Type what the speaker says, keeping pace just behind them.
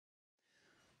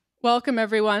Welcome,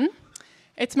 everyone.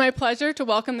 It's my pleasure to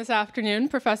welcome this afternoon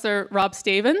Professor Rob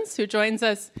Stavins, who joins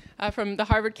us from the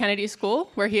Harvard Kennedy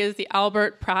School, where he is the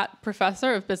Albert Pratt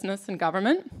Professor of Business and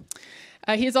Government.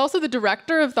 He is also the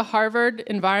director of the Harvard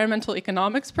Environmental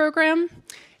Economics Program,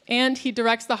 and he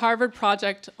directs the Harvard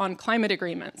Project on Climate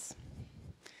Agreements.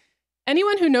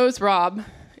 Anyone who knows Rob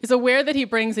is aware that he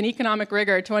brings an economic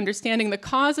rigor to understanding the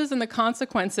causes and the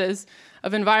consequences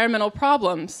of environmental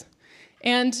problems.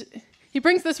 And he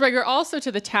brings this rigor also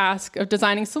to the task of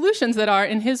designing solutions that are,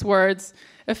 in his words,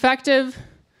 effective,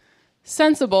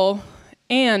 sensible,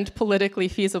 and politically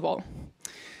feasible.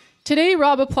 Today,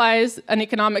 Rob applies an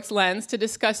economics lens to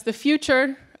discuss the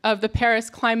future of the Paris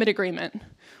Climate Agreement,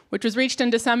 which was reached in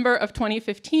December of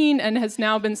 2015 and has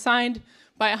now been signed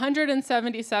by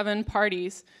 177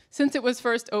 parties since it was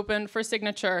first opened for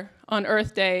signature on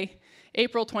Earth Day,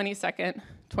 April 22nd,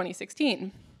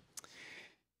 2016.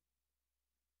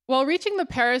 While reaching the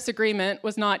Paris Agreement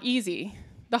was not easy,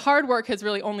 the hard work has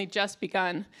really only just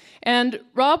begun. And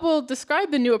Rob will describe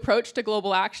the new approach to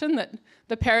global action that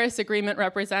the Paris Agreement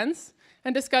represents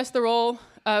and discuss the role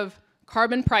of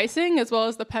carbon pricing as well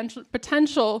as the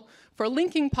potential for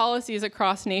linking policies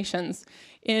across nations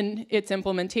in its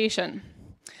implementation.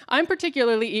 I'm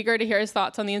particularly eager to hear his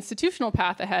thoughts on the institutional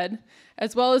path ahead,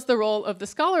 as well as the role of the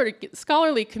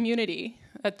scholarly community,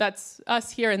 that's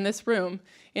us here in this room,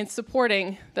 in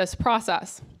supporting this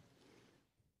process.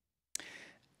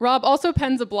 Rob also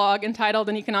pens a blog entitled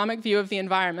An Economic View of the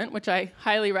Environment, which I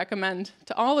highly recommend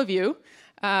to all of you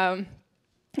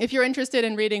if you're interested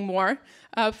in reading more.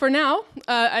 For now,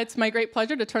 it's my great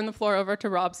pleasure to turn the floor over to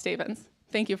Rob Stavins.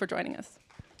 Thank you for joining us.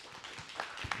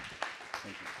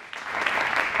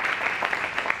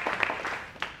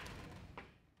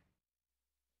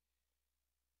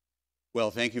 Well,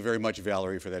 thank you very much,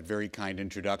 Valerie, for that very kind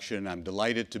introduction. I'm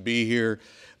delighted to be here.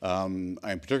 I'm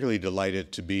particularly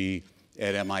delighted to be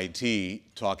at MIT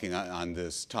talking on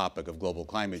this topic of global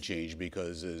climate change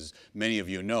because, as many of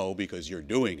you know, because you're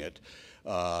doing it,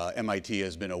 MIT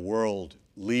has been a world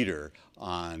leader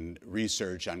on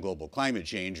research on global climate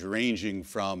change, ranging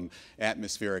from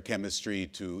atmospheric chemistry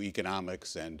to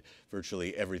economics and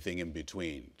virtually everything in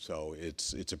between. So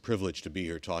it's a privilege to be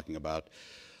here talking about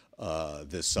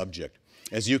this subject.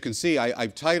 As you can see,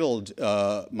 I've titled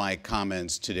my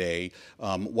comments today,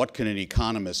 What Can an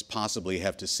Economist Possibly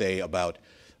Have to Say About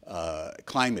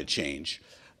Climate Change?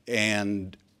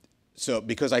 And so,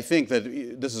 because I think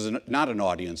that this is not an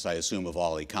audience, I assume, of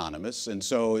all economists, and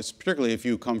so it's particularly if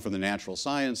you come from the natural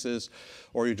sciences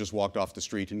or you just walked off the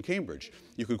street in Cambridge,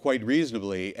 you could quite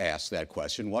reasonably ask that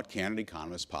question, what can an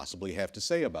economist possibly have to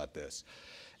say about this?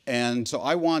 And so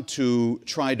I want to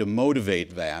try to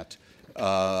motivate that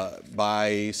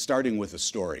by starting with a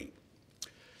story.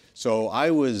 So I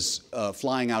was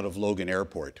flying out of Logan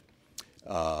Airport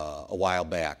a while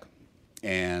back,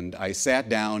 and I sat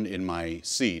down in my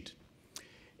seat,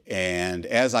 and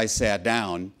as I sat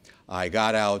down, I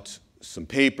got out some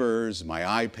papers,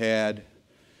 my iPad,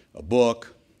 a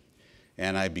book,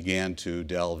 and I began to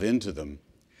delve into them.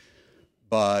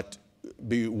 But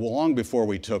long before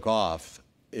we took off,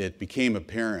 it became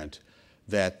apparent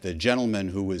that the gentleman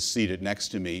who was seated next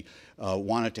to me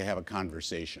wanted to have a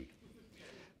conversation.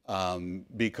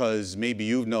 Because maybe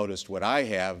you've noticed what I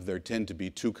have, there tend to be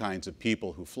two kinds of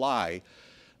people who fly,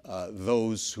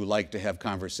 those who like to have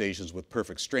conversations with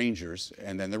perfect strangers,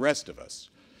 and then the rest of us.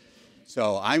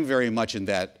 So I'm very much in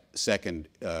that second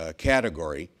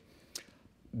category,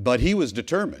 but he was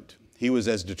determined. He was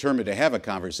as determined to have a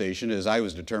conversation as I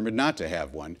was determined not to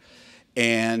have one.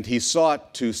 And he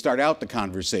sought to start out the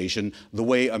conversation the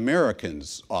way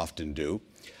Americans often do.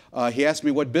 He asked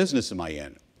me, what business am I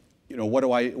in? You know,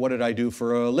 what did I do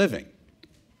for a living?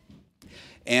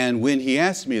 And when he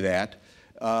asked me that,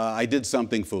 I did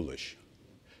something foolish.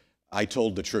 I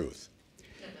told the truth.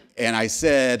 And I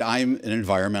said, I'm an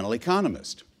environmental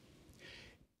economist.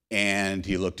 And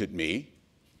he looked at me,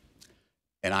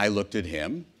 and I looked at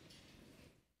him.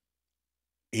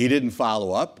 He didn't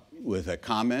follow up with a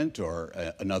comment or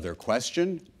another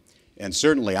question, and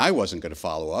certainly I wasn't going to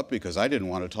follow up because I didn't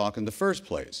want to talk in the first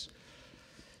place.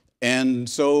 And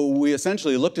so we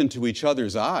essentially looked into each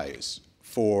other's eyes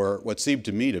for what seemed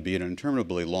to me to be an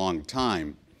interminably long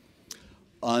time,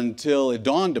 until it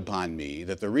dawned upon me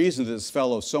that the reason this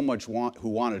fellow so much who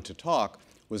wanted to talk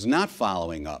was not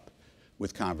following up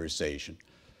with conversation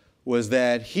was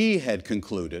that he had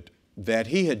concluded that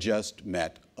he had just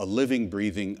met a living,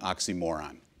 breathing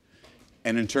oxymoron,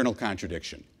 an internal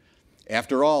contradiction.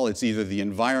 After all, it's either the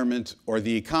environment or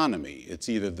the economy. It's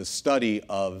either the study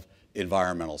of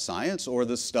environmental science or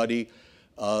the study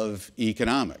of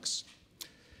economics.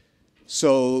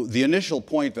 So the initial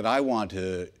point that I want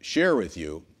to share with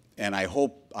you, and I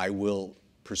hope I will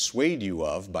persuade you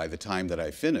of by the time that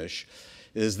I finish,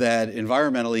 is that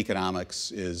environmental economics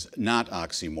is not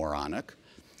oxymoronic.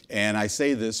 And I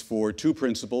say this for two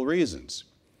principal reasons.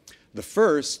 The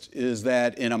first is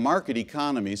that in a market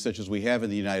economy such as we have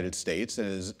in the United States, and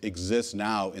as exists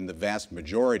now in the vast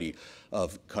majority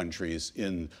of countries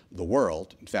in the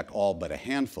world, in fact, all but a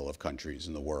handful of countries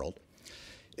in the world,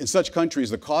 in such countries,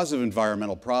 the cause of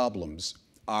environmental problems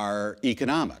are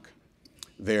economic.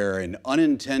 They're an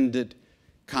unintended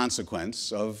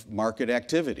consequence of market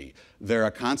activity. They're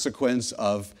a consequence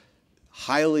of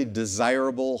highly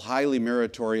desirable, highly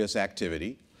meritorious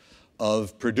activity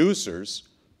of producers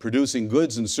producing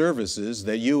goods and services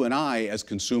that you and I as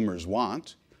consumers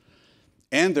want.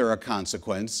 And they're a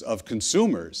consequence of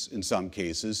consumers, in some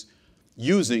cases,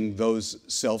 using those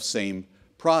self-same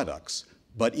products.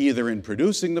 But either in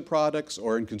producing the products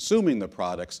or in consuming the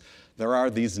products, there are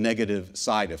these negative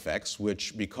side effects,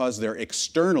 which, because they're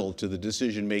external to the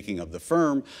decision-making of the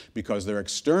firm, because they're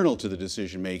external to the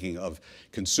decision-making of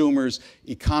consumers,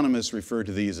 economists refer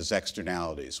to these as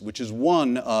externalities, which is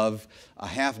one of a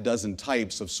half dozen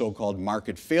types of so-called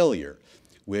market failure,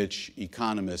 which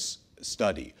economists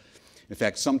study. In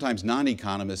fact, sometimes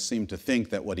non-economists seem to think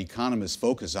that what economists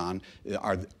focus on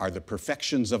are the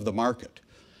perfections of the market.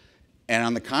 And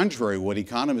on the contrary, what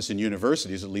economists in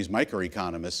universities, at least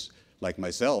microeconomists like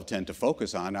myself, tend to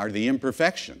focus on are the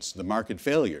imperfections, the market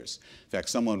failures. In fact,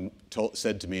 someone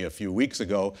said to me a few weeks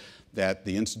ago that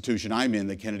the institution I'm in,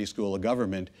 the Kennedy School of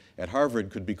Government at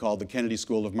Harvard, could be called the Kennedy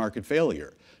School of Market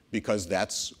Failure, because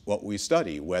that's what we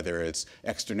study, whether it's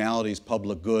externalities,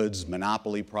 public goods,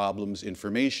 monopoly problems,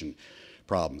 information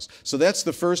problems. So that's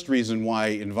the first reason why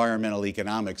environmental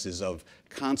economics is of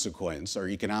consequence, or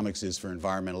economics is for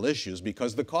environmental issues,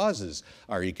 because the causes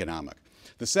are economic.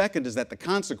 The second is that the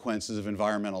consequences of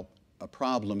environmental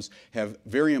problems have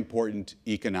very important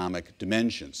economic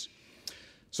dimensions.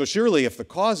 So surely if the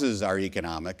causes are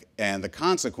economic and the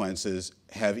consequences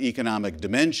have economic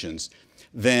dimensions,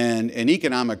 then an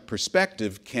economic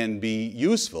perspective can be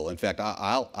useful. In fact,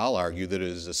 I'll argue that it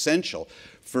is essential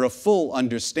for a full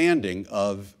understanding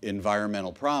of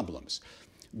environmental problems.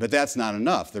 But that's not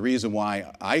enough. The reason why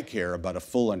I care about a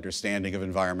full understanding of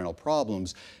environmental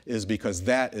problems is because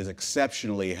that is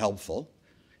exceptionally helpful,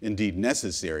 indeed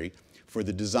necessary, for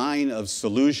the design of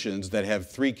solutions that have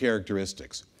three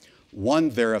characteristics. One,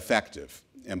 they're effective.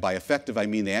 And by effective, I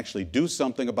mean they actually do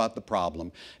something about the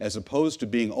problem, as opposed to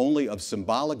being only of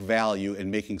symbolic value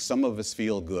and making some of us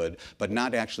feel good, but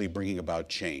not actually bringing about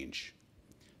change.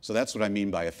 So that's what I mean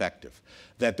by effective.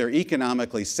 That they're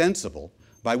economically sensible,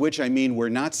 by which I mean we're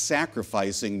not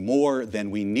sacrificing more than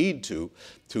we need to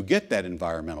get that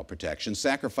environmental protection,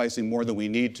 sacrificing more than we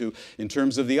need to in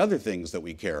terms of the other things that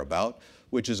we care about,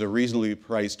 which is a reasonably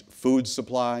priced food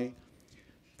supply,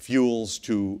 fuels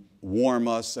to warm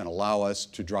us and allow us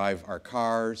to drive our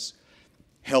cars,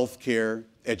 health care,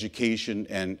 education,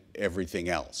 and everything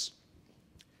else.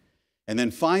 And then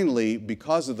finally,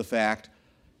 because of the fact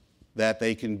that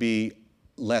they can be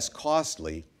less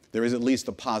costly, there is at least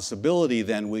a possibility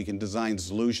then we can design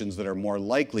solutions that are more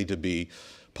likely to be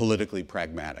politically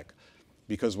pragmatic.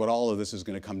 Because what all of this is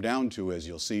going to come down to, as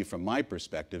you'll see from my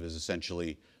perspective, is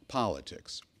essentially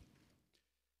politics.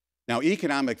 Now,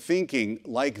 economic thinking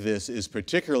like this is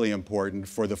particularly important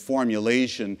for the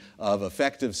formulation of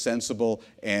effective, sensible,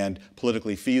 and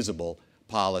politically feasible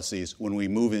policies when we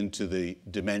move into the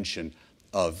dimension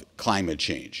of climate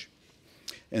change.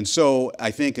 And so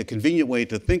I think a convenient way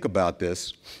to think about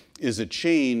this is a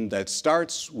chain that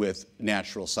starts with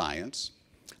natural science,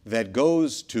 that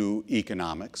goes to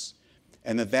economics,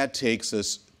 and that takes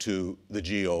us to the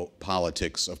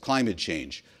geopolitics of climate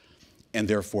change, and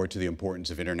therefore to the importance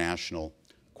of international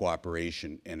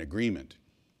cooperation and agreement.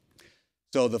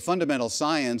 So the fundamental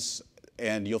science,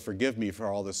 and you'll forgive me for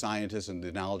all the scientists and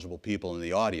the knowledgeable people in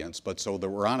the audience, but so that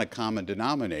we're on a common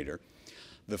denominator,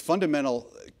 the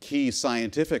fundamental key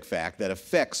scientific fact that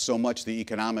affects so much the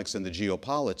economics and the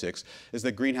geopolitics is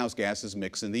that greenhouse gases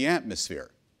mix in the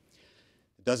atmosphere.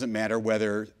 It doesn't matter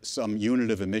whether some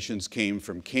unit of emissions came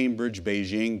from Cambridge,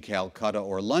 Beijing, Calcutta,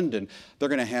 or London, they're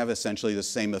going to have essentially the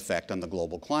same effect on the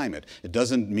global climate. It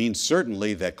doesn't mean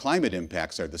certainly that climate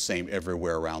impacts are the same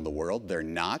everywhere around the world. They're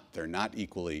not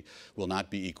equally, will not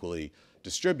be equally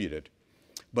distributed.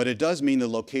 But it does mean the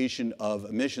location of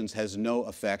emissions has no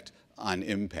effect on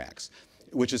impacts,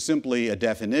 which is simply a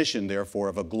definition, therefore,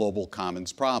 of a global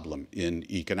commons problem in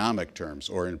economic terms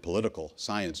or in political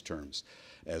science terms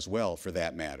as well, for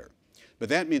that matter. But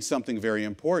that means something very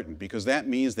important, because that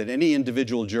means that any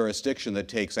individual jurisdiction that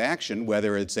takes action,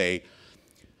 whether it's a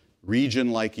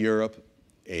region like Europe,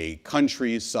 a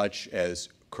country such as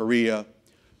Korea,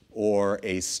 or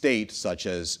a state such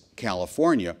as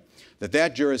California,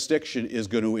 that jurisdiction is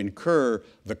going to incur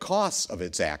the costs of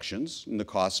its actions, and the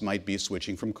costs might be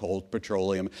switching from coal,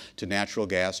 petroleum, to natural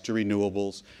gas, to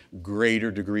renewables, greater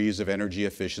degrees of energy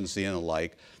efficiency and the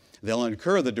like. They'll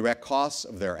incur the direct costs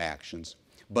of their actions,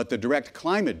 but the direct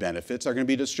climate benefits are going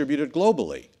to be distributed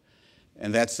globally.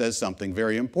 And that says something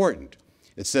very important.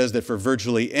 It says that for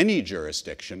virtually any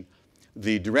jurisdiction,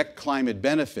 the direct climate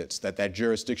benefits that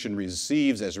jurisdiction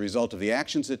receives as a result of the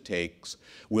actions it takes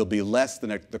will be less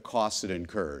than the costs it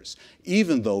incurs,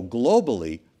 even though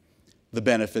globally the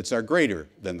benefits are greater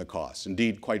than the costs,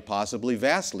 indeed quite possibly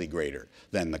vastly greater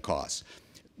than the costs.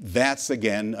 That's,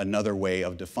 again, another way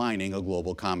of defining a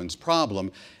global commons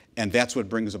problem, and that's what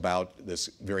brings about this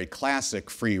very classic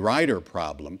free rider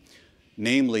problem,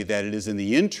 namely that it is in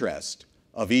the interest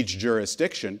of each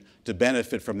jurisdiction to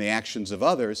benefit from the actions of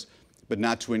others, but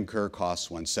not to incur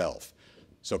costs oneself.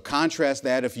 So contrast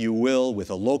that, if you will, with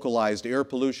a localized air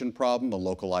pollution problem, a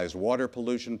localized water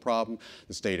pollution problem.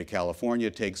 The state of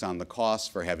California takes on the costs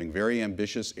for having very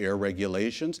ambitious air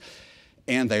regulations,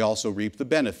 and they also reap the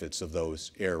benefits of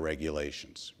those air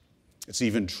regulations. It's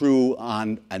even true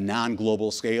on a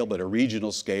non-global scale, but a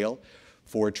regional scale,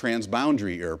 for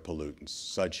transboundary air pollutants,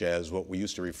 such as what we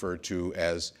used to refer to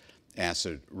as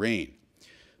acid rain.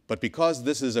 But because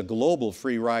this is a global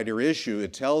free rider issue,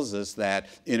 it tells us that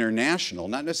international,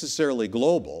 not necessarily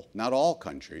global, not all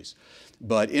countries,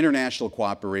 but international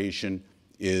cooperation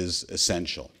is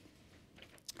essential.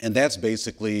 And that's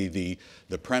basically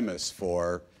the premise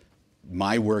for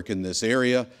my work in this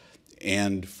area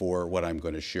and for what I'm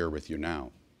going to share with you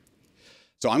now.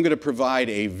 So I'm going to provide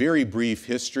a very brief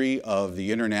history of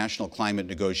the international climate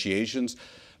negotiations,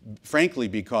 frankly,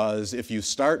 because if you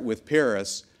start with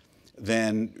Paris,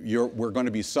 then we're going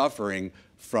to be suffering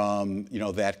from,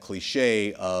 that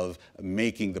cliche of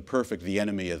making the perfect the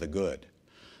enemy of the good.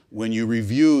 When you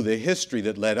review the history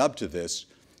that led up to this,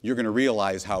 you're going to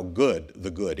realize how good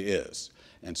the good is.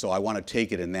 And so I want to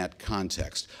take it in that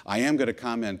context. I am going to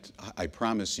comment, I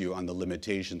promise you, on the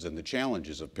limitations and the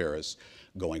challenges of Paris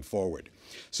going forward.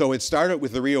 So it started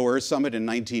with the Rio Earth Summit in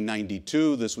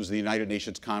 1992. This was the United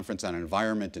Nations Conference on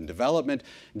Environment and Development.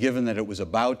 Given that it was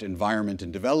about environment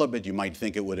and development, you might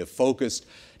think it would have focused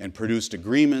and produced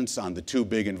agreements on the two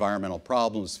big environmental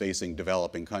problems facing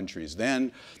developing countries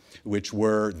then, which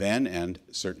were then and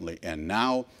certainly and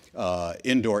now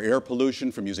indoor air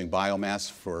pollution from using biomass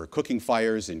for cooking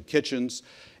fires in kitchens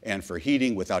and for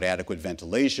heating without adequate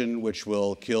ventilation, which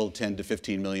will kill 10 to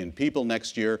 15 million people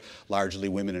next year, largely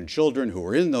women and children who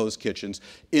are in those kitchens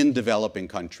in developing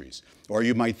countries. Or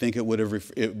you might think it would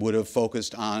have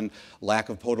focused on lack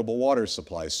of potable water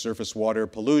supplies, surface water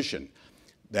pollution.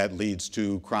 That leads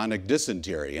to chronic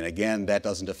dysentery. And again, that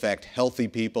doesn't affect healthy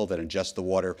people that ingest the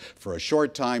water for a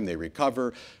short time, they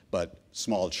recover, but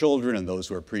small children and those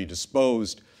who are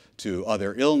predisposed to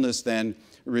other illness then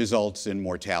results in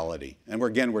mortality. And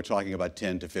we're talking about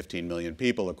 10 to 15 million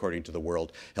people, according to the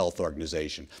World Health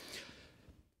Organization.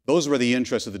 Those were the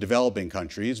interests of the developing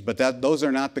countries, but those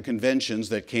are not the conventions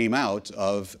that came out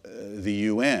of the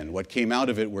UN. What came out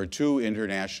of it were two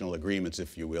international agreements,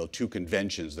 if you will, two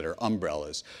conventions that are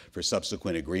umbrellas for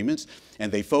subsequent agreements,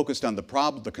 and they focused on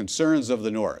the concerns of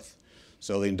the North.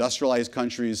 So the industrialized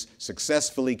countries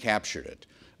successfully captured it,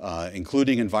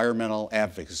 including environmental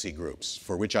advocacy groups,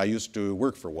 for which I used to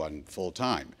work for one full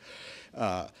time.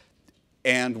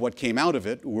 And what came out of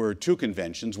it were two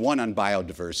conventions, one on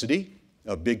biodiversity,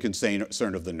 a big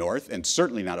concern of the North, and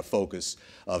certainly not a focus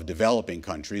of developing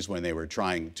countries when they were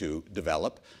trying to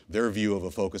develop. Their view of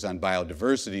a focus on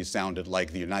biodiversity sounded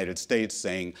like the United States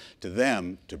saying to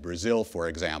them, to Brazil, for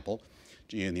example,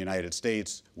 gee, in the United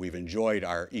States, we've enjoyed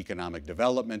our economic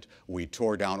development. We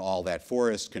tore down all that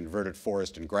forest, converted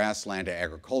forest and grassland to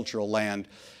agricultural land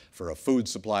for a food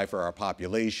supply for our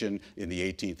population in the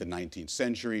 18th and 19th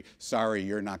century. Sorry,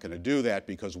 you're not going to do that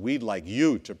because we'd like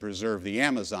you to preserve the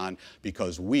Amazon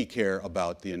because we care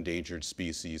about the endangered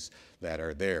species that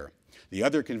are there. The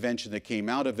other convention that came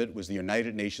out of it was the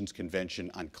United Nations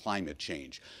Convention on Climate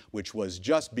Change, which was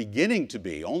just only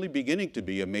beginning to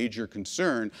be a major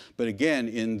concern, but again,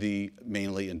 in the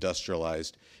mainly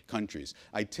industrialized countries.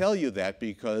 I tell you that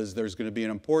because there's going to be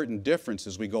an important difference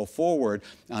as we go forward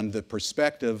on the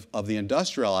perspective of the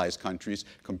industrialized countries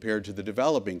compared to the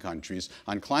developing countries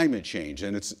on climate change.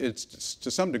 And it's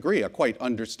to some degree a quite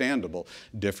understandable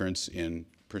difference in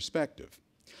perspective.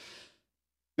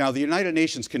 Now, the United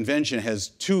Nations Convention has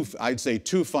two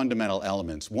fundamental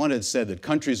elements. One had said that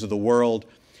countries of the world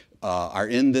are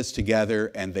in this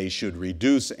together, and they should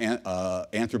reduce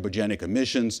anthropogenic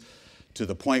emissions to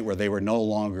the point where they would no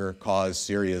longer cause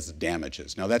serious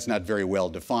damages. Now, that's not very well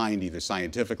defined, either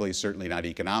scientifically, certainly not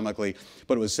economically,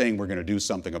 but it was saying we're going to do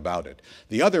something about it.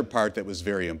 The other part that was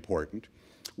very important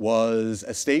was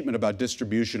a statement about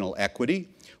distributional equity,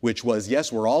 which was,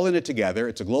 yes, we're all in it together,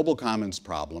 it's a global commons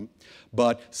problem,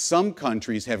 but some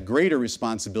countries have greater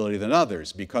responsibility than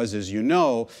others because, as you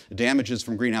know, damages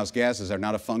from greenhouse gases are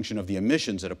not a function of the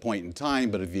emissions at a point in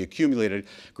time, but of the accumulated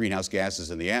greenhouse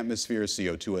gases in the atmosphere.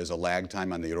 CO2 has a lag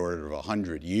time on the order of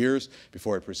 100 years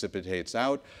before it precipitates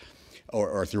out,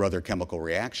 or through other chemical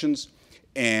reactions.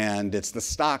 And it's the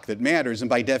stock that matters, and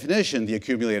by definition, the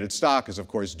accumulated stock is, of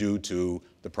course, due to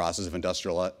the process of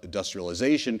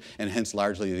industrialization, and hence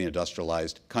largely the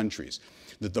industrialized countries.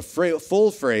 The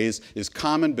full phrase is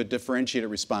common but differentiated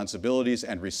responsibilities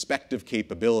and respective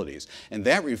capabilities, and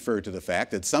that referred to the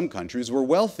fact that some countries were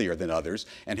wealthier than others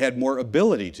and had more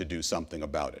ability to do something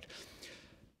about it.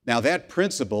 Now, that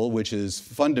principle, which is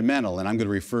fundamental, and I'm going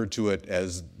to refer to it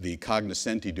as the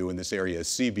cognoscenti do in this area as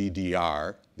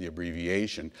CBDR, the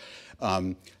abbreviation,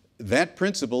 that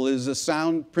principle is a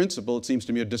sound principle, it seems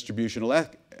to me, of distributional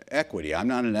equity. I'm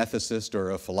not an ethicist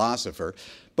or a philosopher,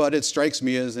 but it strikes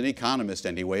me as an economist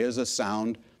anyway, as a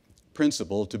sound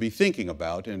principle to be thinking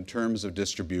about in terms of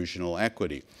distributional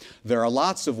equity. There are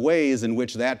lots of ways in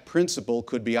which that principle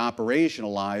could be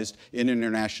operationalized in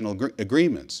international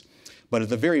agreements. But at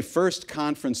the very first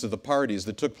conference of the parties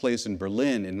that took place in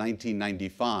Berlin in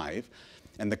 1995,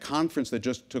 and the conference that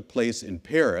just took place in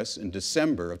Paris in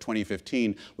December of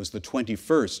 2015 was the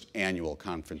 21st annual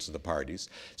conference of the parties.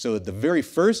 So the very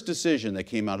first decision that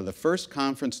came out of the first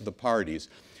conference of the parties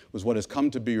was what has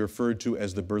come to be referred to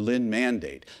as the Berlin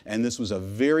Mandate. And this was a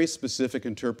very specific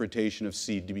interpretation of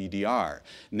CBDR,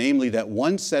 namely that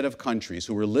one set of countries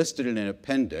who were listed in an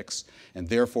appendix, and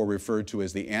therefore referred to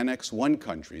as the Annex I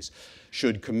countries,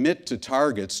 should commit to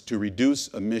targets to reduce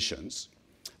emissions,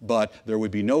 but there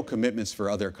would be no commitments for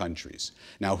other countries.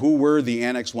 Now, who were the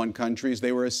Annex I countries?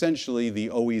 They were essentially the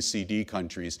OECD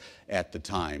countries at the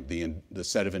time, the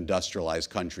set of industrialized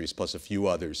countries, plus a few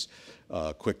others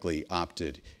quickly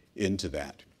opted into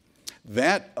that.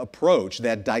 That approach,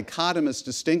 that dichotomous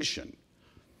distinction,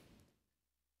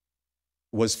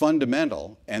 was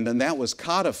fundamental, and then that was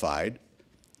codified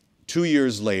 2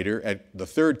 years later at the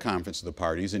third conference of the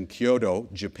parties in Kyoto,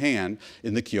 Japan,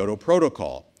 in the Kyoto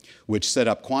Protocol, which set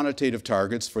up quantitative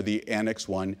targets for the Annex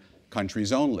I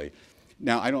countries only.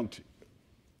 Now, I don't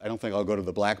think I'll go to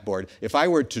the blackboard. If I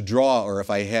were to draw, or if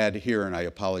I had here, and I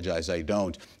apologize, I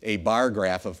don't, a bar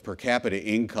graph of per capita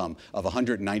income of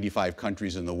 195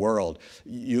 countries in the world,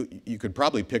 you could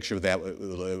probably picture that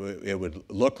it would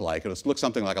look like. It would look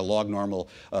something like a log normal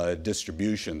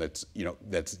distribution that's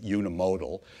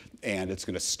unimodal, and it's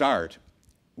going to start.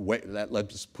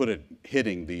 Let's put it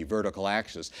hitting the vertical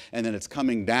axis, and then it's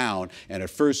coming down, and at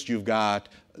first you've got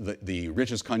the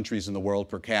richest countries in the world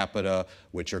per capita,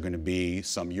 which are going to be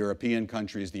some European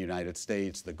countries, the United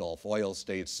States, the Gulf oil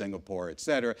states, Singapore, et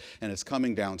cetera, and it's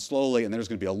coming down slowly, and there's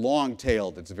going to be a long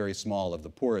tail that's very small of the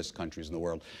poorest countries in the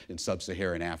world in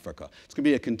sub-Saharan Africa. It's going to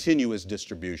be a continuous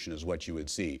distribution is what you would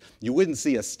see. You wouldn't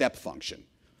see a step function.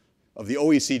 Of the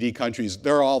OECD countries,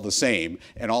 they're all the same,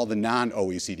 and all the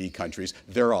non-OECD countries,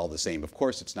 they're all the same. Of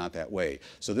course, it's not that way.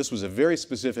 So this was a very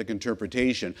specific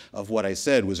interpretation of what I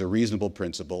said was a reasonable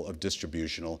principle of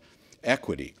distributional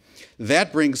equity.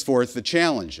 That brings forth the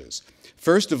challenges.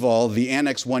 First of all, the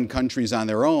Annex I countries on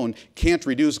their own can't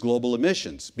reduce global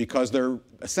emissions because there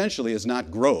essentially is not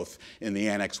growth in the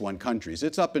Annex I countries.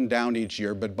 It's up and down each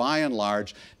year, but by and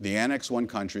large, the Annex I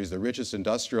countries, the richest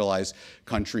industrialized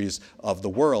countries of the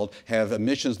world, have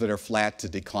emissions that are flat to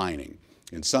declining.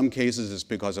 In some cases, it's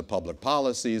because of public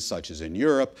policies, such as in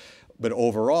Europe. But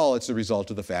overall, it's a result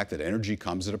of the fact that energy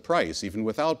comes at a price, even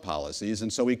without policies.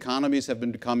 And so economies have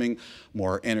been becoming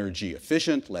more energy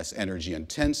efficient, less energy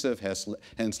intensive,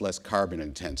 hence less carbon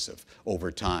intensive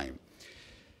over time.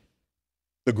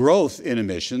 The growth in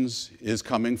emissions is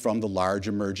coming from the large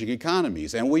emerging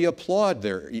economies. And we applaud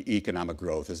their economic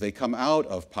growth as they come out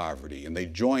of poverty and they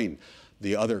join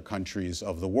the other countries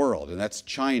of the world, and that's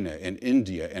China and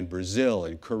India and Brazil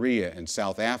and Korea and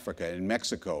South Africa and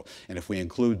Mexico. And if we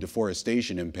include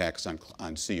deforestation impacts on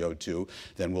CO2,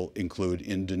 then we'll include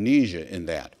Indonesia in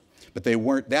that. But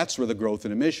that's where the growth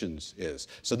in emissions is.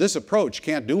 So this approach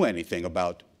can't do anything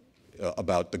about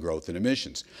the growth in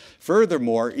emissions.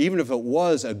 Furthermore, even if it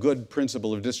was a good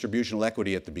principle of distributional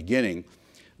equity at the beginning,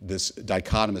 this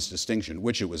dichotomous distinction,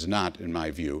 which it was not in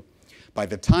my view, by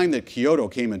the time that Kyoto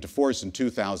came into force in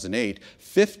 2008,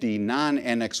 50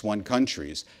 non-Annex I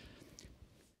countries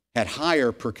had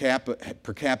higher per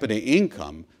capita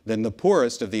income than the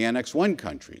poorest of the Annex I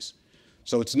countries.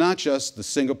 So it's not just the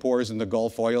Singapores and the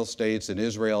Gulf oil states and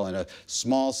Israel and a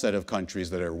small set of countries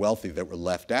that are wealthy that were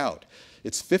left out.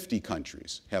 It's 50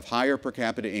 countries have higher per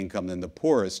capita income than the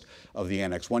poorest of the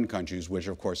Annex I countries, which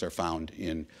of course are found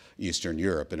in Eastern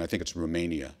Europe, and I think it's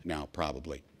Romania now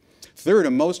probably. Third,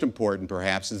 and most important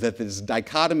perhaps, is that this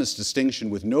dichotomous distinction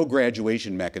with no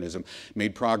graduation mechanism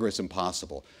made progress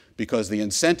impossible. Because the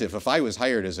incentive, if I was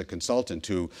hired as a consultant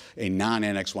to a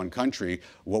non-Annex I country,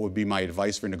 what would be my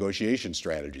advice for negotiation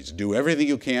strategies? Do everything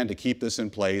you can to keep this in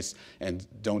place and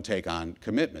don't take on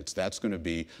commitments. That's going to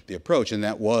be the approach, and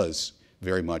that was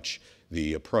very much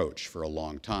the approach for a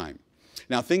long time.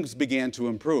 Now, things began to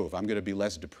improve. I'm going to be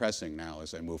less depressing now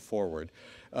as I move forward.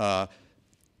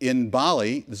 In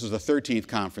Bali, this was the 13th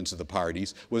conference of the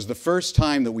parties, was the first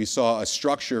time that we saw a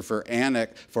structure for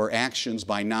actions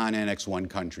by non-Annex I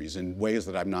countries in ways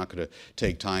that I'm not going to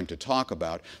take time to talk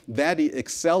about. That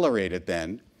accelerated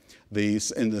then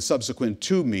in the subsequent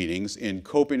two meetings in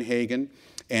Copenhagen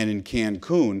and in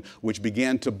Cancun, which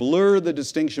began to blur the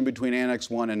distinction between Annex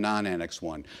I and non-Annex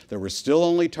I. There were still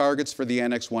only targets for the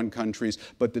Annex I countries,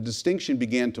 but the distinction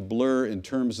began to blur in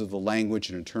terms of the language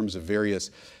and in terms of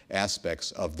various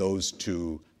aspects of those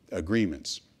two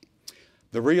agreements.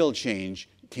 The real change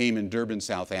came in Durban,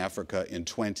 South Africa in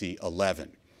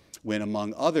 2011, when,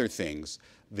 among other things,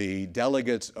 the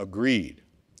delegates agreed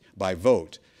by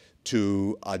vote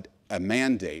to a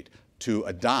mandate to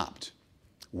adopt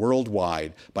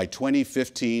worldwide by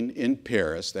 2015 in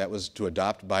Paris, that was to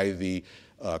adopt by the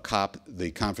COP, the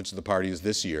Conference of the Parties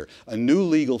this year, a new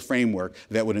legal framework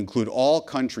that would include all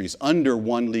countries under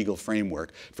one legal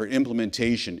framework for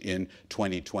implementation in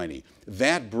 2020.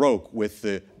 That broke with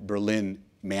the Berlin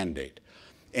mandate.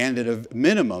 And at a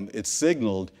minimum, it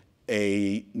signaled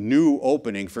a new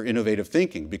opening for innovative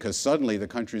thinking, because suddenly the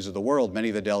countries of the world, many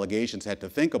of the delegations had to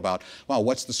think about, wow,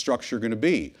 what's the structure going to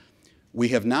be? We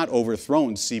have not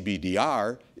overthrown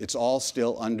CBDR. It's all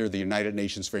still under the United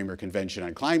Nations Framework Convention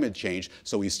on Climate Change,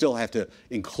 so we still have to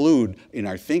include in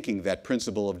our thinking that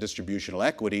principle of distributional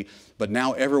equity, but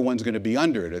now everyone's going to be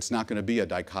under it. It's not going to be a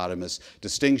dichotomous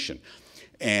distinction.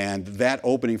 And that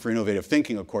opening for innovative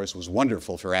thinking, of course, was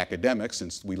wonderful for academics,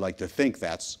 since we like to think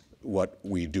that's what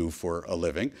we do for a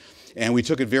living. And we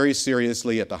took it very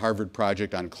seriously at the Harvard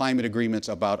Project on Climate Agreements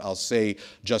about, I'll say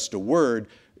just a word,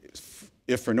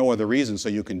 if for no other reason, so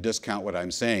you can discount what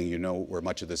I'm saying, you know where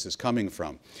much of this is coming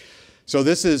from. So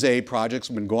this is a project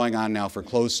that's been going on now for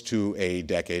close to a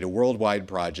decade, a worldwide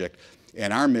project,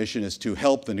 and our mission is to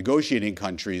help the negotiating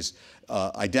countries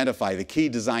identify the key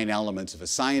design elements of a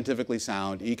scientifically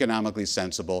sound, economically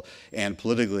sensible, and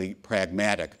politically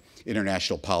pragmatic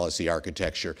international policy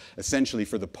architecture, essentially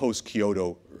for the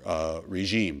post-Kyoto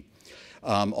regime.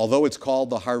 Although it's called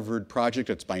the Harvard Project,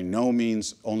 it's by no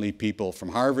means only people from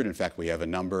Harvard. In fact, we have a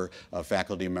number of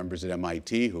faculty members at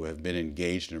MIT who have been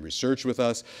engaged in research with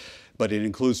us. But it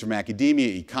includes from academia,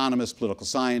 economists, political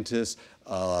scientists,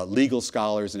 legal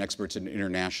scholars, and experts in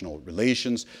international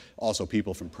relations, also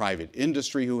people from private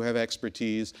industry who have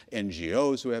expertise,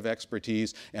 NGOs who have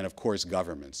expertise, and of course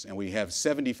governments. And we have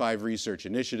 75 research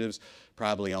initiatives.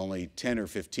 Probably only 10 or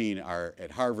 15 are at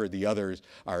Harvard. The others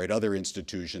are at other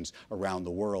institutions around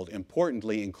the world,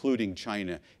 importantly including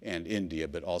China and India,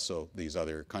 but also these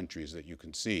other countries that you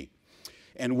can see.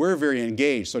 And we're very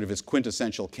engaged, sort of as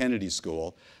quintessential Kennedy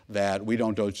School, that we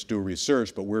don't just do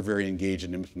research, but we're very engaged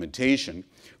in implementation,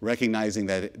 recognizing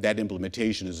that that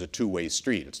implementation is a two-way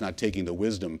street. It's not taking the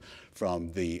wisdom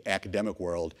from the academic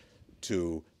world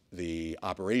to the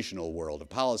operational world of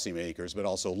policymakers, but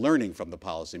also learning from the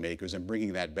policymakers and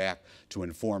bringing that back to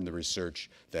inform the research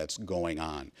that's going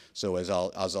on. So as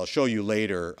I'll show you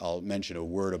later, I'll mention a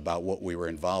word about what we were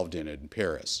involved in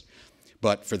Paris.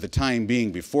 But for the time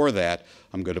being before that,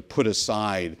 I'm going to put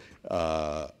aside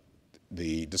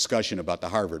the discussion about the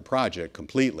Harvard Project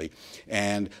completely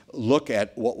and look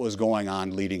at what was going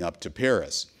on leading up to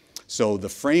Paris. So the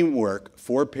framework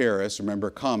for Paris, remember,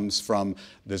 comes from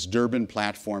this Durban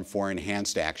Platform for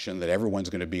Enhanced Action that everyone's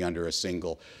going to be under a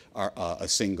single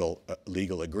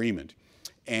legal agreement.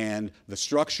 And the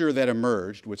structure that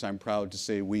emerged, which I'm proud to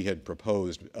say we had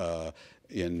proposed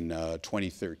in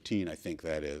 2013, I think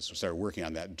that is, we started working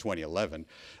on that in 2011,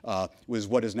 was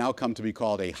what has now come to be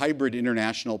called a hybrid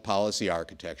international policy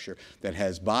architecture that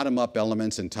has bottom-up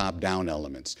elements and top-down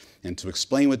elements. And to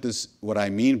explain what I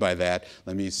mean by that,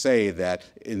 let me say that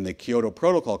in the Kyoto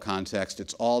Protocol context,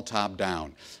 it's all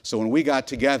top-down. So when we got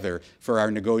together for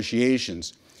our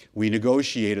negotiations, we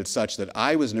negotiated such that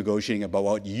I was negotiating about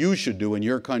what you should do in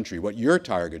your country, what your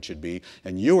target should be,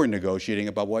 and you were negotiating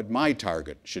about what my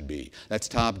target should be. That's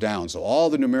top down. So all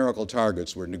the numerical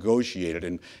targets were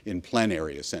negotiated in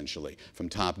plenary, essentially, from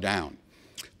top down.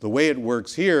 The way it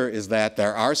works here is that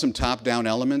there are some top-down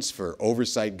elements for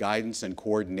oversight, guidance, and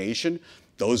coordination.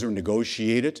 Those are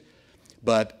negotiated.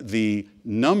 But the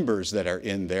numbers that are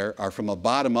in there are from a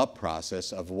bottom-up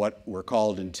process of what were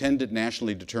called intended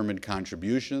nationally determined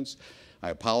contributions. I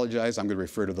apologize, I'm going to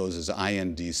refer to those as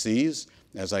INDCs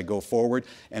as I go forward.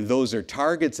 And those are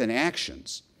targets and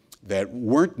actions that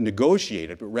weren't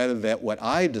negotiated, but rather that what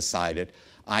I decided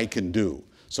I can do.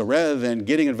 So rather than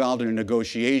getting involved in a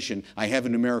negotiation, I have a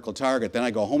numerical target, then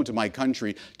I go home to my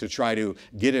country to try to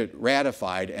get it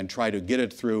ratified and try to get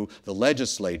it through the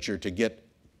legislature to get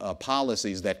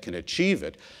policies that can achieve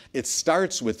it. It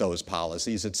starts with those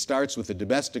policies. It starts with the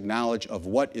domestic knowledge of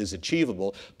what is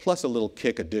achievable, plus a little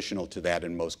kick additional to that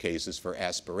in most cases for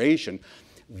aspiration.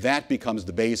 That becomes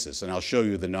the basis, and I'll show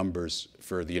you the numbers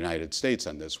for the United States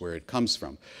on this, where it comes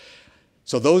from.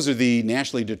 So those are the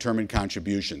nationally determined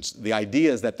contributions. The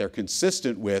idea is that they're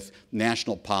consistent with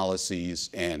national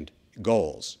policies and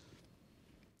goals.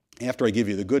 After I give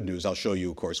you the good news, I'll show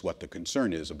you, of course, what the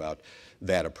concern is about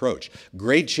that approach.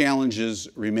 Great challenges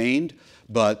remained,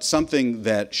 but something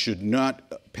that should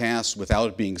not pass without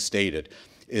it being stated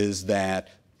is that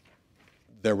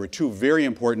there were two very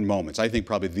important moments, I think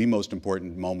probably the most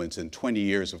important moments in 20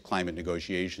 years of climate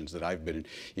negotiations that I've been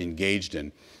engaged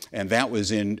in. And that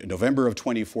was in November of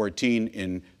 2014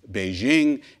 in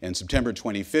Beijing and September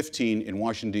 2015 in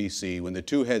Washington, D.C., when the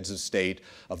two heads of state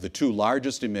of the two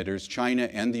largest emitters, China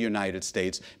and the United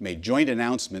States, made joint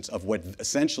announcements of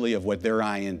essentially what their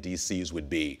INDCs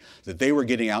would be, that they were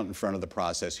getting out in front of the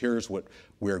process. Here's what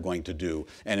we're going to do.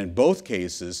 And in both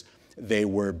cases, they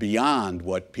were beyond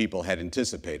what people had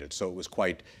anticipated. So it was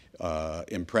quite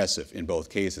impressive in both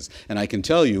cases. And I can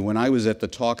tell you, when I was at the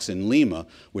talks in Lima,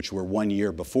 which were 1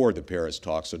 year before the Paris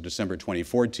talks, so December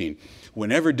 2014,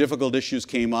 whenever difficult issues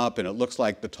came up and it looks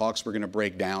like the talks were going to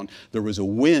break down, there was a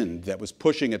wind that was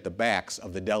pushing at the backs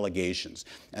of the delegations.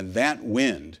 And that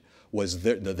wind was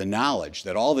the knowledge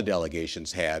that all the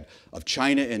delegations had of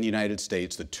China and the United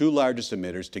States, the two largest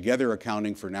emitters, together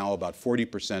accounting for now about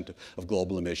 40% of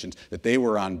global emissions, that they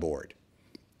were on board.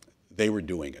 They were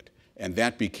doing it. And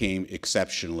that became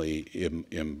exceptionally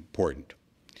important.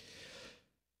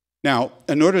 Now,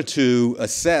 in order to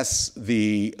assess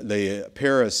the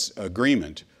Paris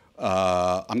Agreement,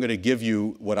 I'm going to give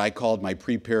you what I called my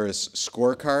pre-Paris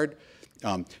scorecard.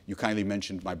 You kindly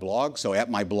mentioned my blog. So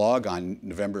at my blog on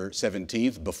November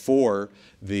 17th, before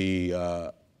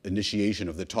the initiation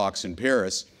of the talks in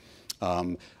Paris,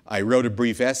 I wrote a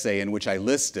brief essay in which I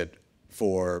listed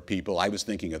for people, I was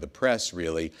thinking of the press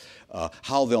really,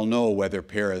 how they'll know whether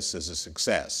Paris is a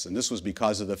success. And this was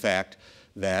because of the fact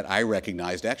that I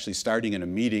recognized, actually starting in a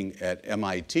meeting at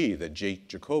MIT that Jake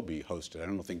Jacoby hosted, I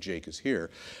don't think Jake is here,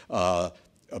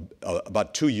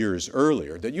 about 2 years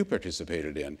earlier that you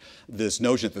participated in, this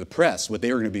notion that the press, what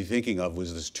they were going to be thinking of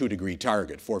was this 2-degree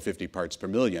target, 450 parts per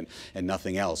million, and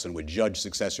nothing else, and would judge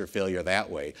success or failure that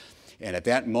way. And at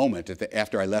that moment,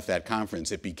 after I left that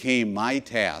conference, it became my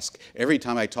task. Every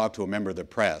time I talked to a member of the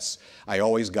press, I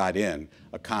always got in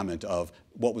a comment of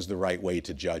what was the right way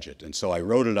to judge it. And so I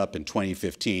wrote it up in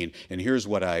 2015, and here's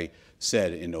what I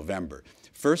said in November.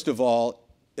 First of all,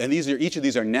 and each of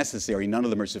these are necessary, none of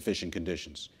them are sufficient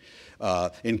conditions.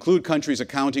 Include countries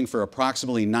accounting for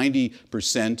approximately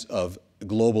 90% of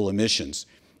global emissions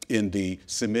in the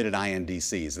submitted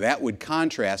INDCs. That would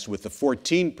contrast with the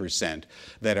 14%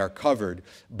 that are covered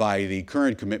by the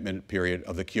current commitment period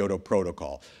of the Kyoto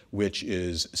Protocol, which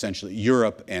is essentially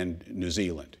Europe and New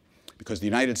Zealand. Because the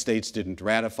United States didn't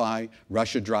ratify,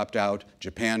 Russia dropped out,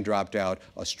 Japan dropped out,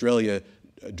 Australia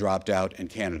dropped out, and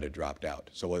Canada dropped out.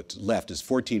 So what's left is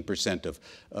 14%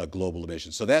 of global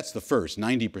emissions. So that's the first,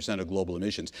 90% of global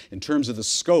emissions in terms of the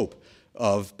scope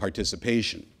of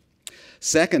participation.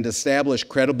 Second, establish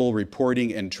credible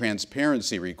reporting and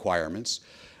transparency requirements,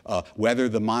 whether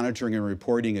the monitoring and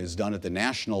reporting is done at the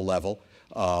national level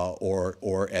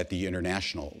or at the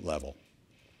international level.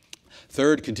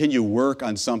 Third, continue work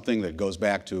on something that goes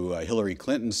back to Hillary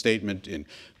Clinton's statement in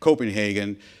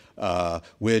Copenhagen,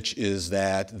 which is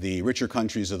that the richer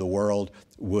countries of the world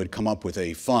would come up with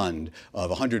a fund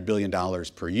of $100 billion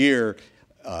per year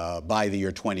by the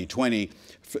year 2020,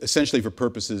 essentially for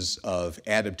purposes of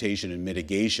adaptation and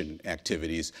mitigation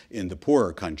activities in the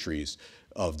poorer countries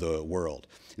of the world.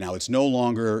 Now, it's no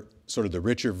longer sort of the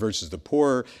richer versus the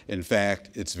poorer. In fact,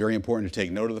 it's very important to take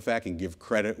note of the fact and give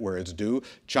credit where it's due.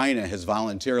 China has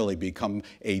voluntarily become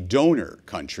a donor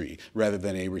country rather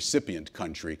than a recipient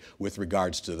country with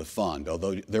regards to the fund,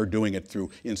 although they're doing it through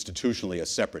institutionally a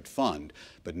separate fund,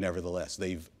 but nevertheless,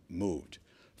 they've moved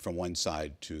from one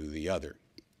side to the other.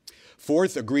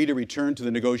 Fourth, agree to return to the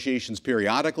negotiations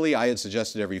periodically. I had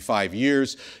suggested every 5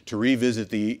 years to revisit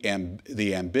the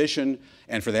ambition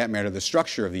and, for that matter, the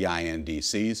structure of the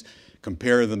INDCs,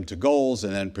 compare them to goals,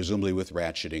 and then presumably with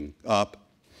ratcheting up.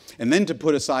 And then to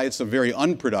put aside some very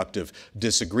unproductive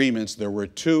disagreements. There were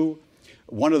two.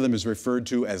 One of them is referred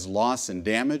to as loss and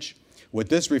damage. What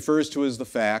this refers to is the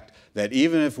fact that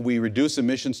even if we reduce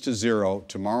emissions to zero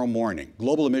tomorrow morning,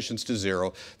 global emissions to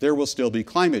zero, there will still be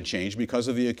climate change because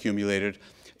of the accumulated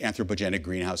anthropogenic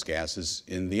greenhouse gases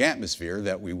in the atmosphere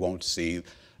that we won't see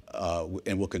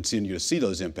and will continue to see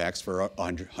those impacts for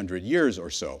 100 years or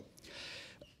so.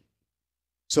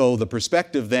 So the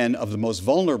perspective then of the most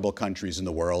vulnerable countries in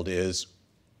the world is,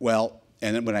 well,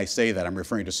 and when I say that, I'm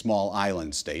referring to small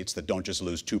island states that don't just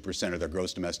lose 2% of their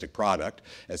gross domestic product,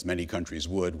 as many countries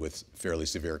would with fairly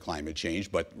severe climate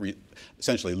change, but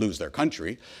essentially lose their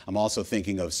country. I'm also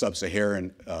thinking of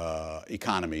sub-Saharan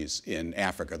economies in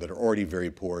Africa that are already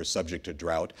very poor, subject to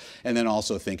drought, and then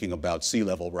also thinking about sea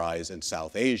level rise in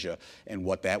South Asia and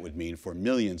what that would mean for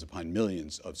millions upon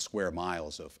millions of square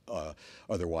miles of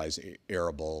otherwise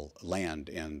arable land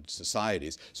and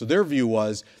societies. So their view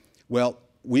was, well,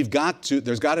 there's got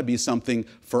to be something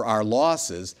for our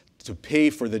losses to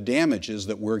pay for the damages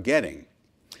that we're getting.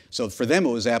 So for them, it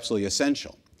was absolutely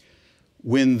essential.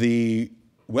 When the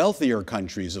wealthier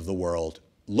countries of the world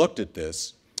looked at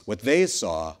this, what they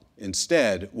saw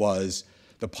instead was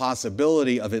the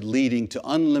possibility of it leading to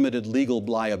unlimited legal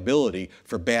liability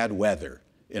for bad weather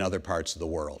in other parts of the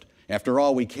world. After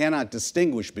all, we cannot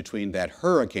distinguish between that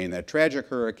hurricane, that tragic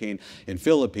hurricane in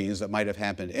Philippines that might have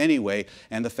happened anyway,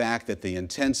 and the fact that the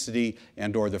intensity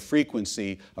and or the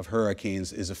frequency of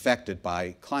hurricanes is affected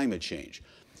by climate change.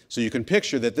 So you can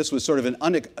picture that this was sort of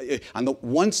on the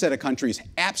one set of countries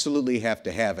absolutely have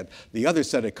to have it, the other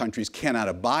set of countries cannot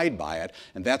abide by it,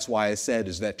 and that's why I said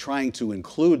is that trying to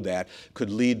include that could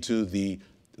lead to the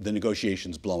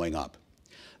negotiations blowing up.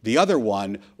 The other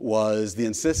one was the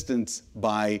insistence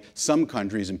by some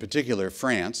countries, in particular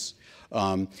France,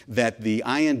 that the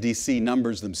INDC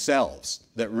numbers themselves,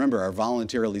 that remember are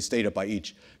voluntarily stated by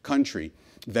each country,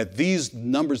 that these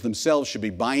numbers themselves should be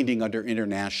binding under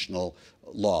international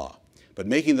law. But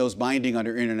making those binding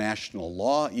under international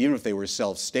law, even if they were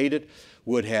self-stated,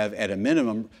 would have at a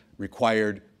minimum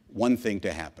required one thing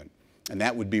to happen, and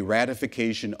that would be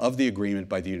ratification of the agreement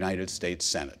by the United States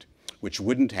Senate, which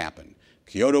wouldn't happen.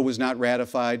 Kyoto was not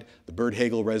ratified. The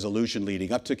Byrd-Hagel resolution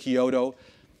leading up to Kyoto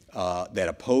that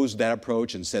opposed that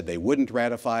approach and said they wouldn't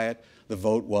ratify it, the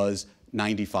vote was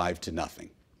 95-0,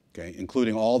 okay,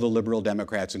 including all the liberal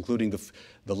Democrats, including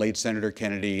the late Senator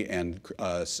Kennedy and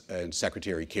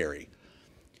Secretary Kerry.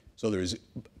 So there's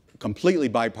completely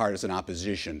bipartisan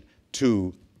opposition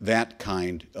to that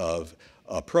kind of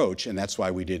approach, and that's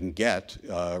why we didn't get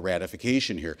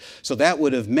ratification here. So that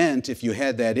would have meant, if you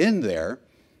had that in there,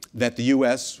 that the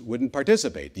U.S. wouldn't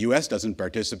participate. The U.S. doesn't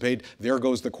participate. There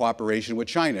goes the cooperation with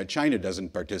China. China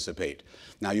doesn't participate.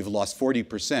 Now you've lost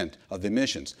 40% of the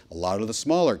emissions. A lot of the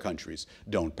smaller countries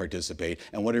don't participate.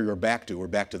 And what are we back to? We're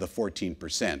back to the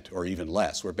 14% or even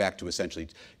less. We're back to essentially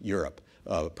Europe,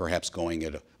 perhaps going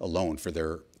it alone for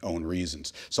their own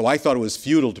reasons. So I thought it was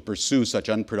futile to pursue such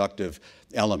unproductive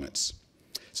elements.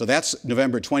 So that's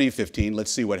November 2015. Let's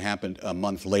see what happened a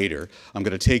month later. I'm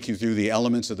going to take you through the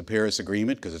elements of the Paris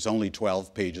Agreement because it's only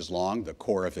 12 pages long, the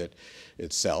core of it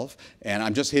itself. And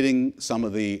I'm just hitting some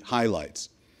of the highlights.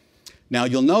 Now,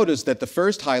 you'll notice that the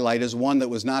first highlight is one that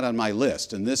was not on my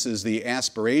list, and this is the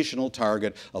aspirational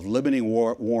target of limiting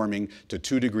warming to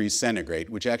 2 degrees centigrade,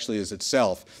 which actually is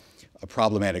itself a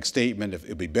problematic statement. It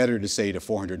would be better to say to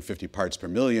 450 parts per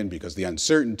million because the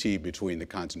uncertainty between the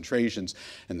concentrations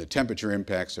and the temperature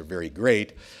impacts are very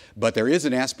great. But there is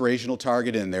an aspirational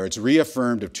target in there. It's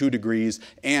reaffirmed of 2 degrees,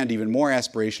 and even more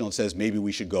aspirational, it says maybe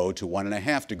we should go to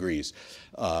 1.5 degrees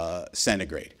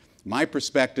centigrade. My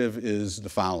perspective is the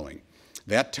following.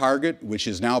 That target, which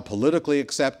is now politically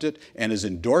accepted and is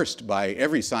endorsed by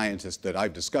every scientist that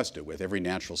I've discussed it with, every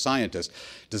natural scientist,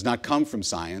 does not come from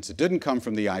science. It didn't come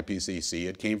from the IPCC.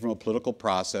 It came from a political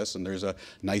process, and there's a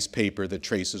nice paper that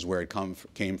traces where it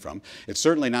came from. It's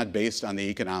certainly not based on the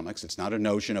economics. It's not a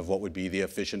notion of what would be the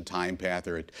efficient time path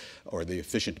or the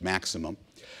efficient maximum.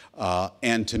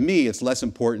 And to me, it's less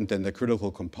important than the critical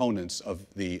components of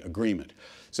the agreement.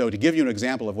 So to give you an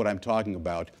example of what I'm talking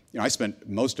about, I spent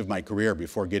most of my career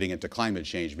before getting into climate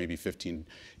change, maybe 15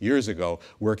 years ago,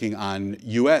 working on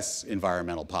US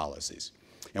environmental policies.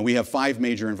 And we have 5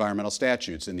 major environmental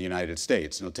statutes in the United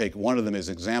States. And I'll take one of them as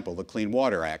an example, the Clean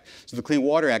Water Act. So the Clean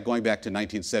Water Act, going back to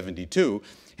 1972,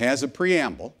 has a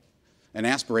preamble, an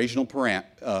aspirational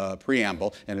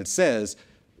preamble, and it says,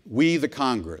 "We, the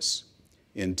Congress,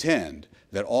 intend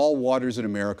that all waters in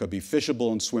America be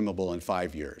fishable and swimmable in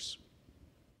 5 years."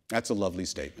 That's a lovely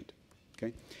statement.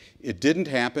 Okay? It didn't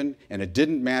happen, and it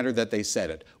didn't matter that they said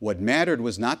it. What mattered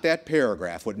was not that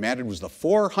paragraph. What mattered was the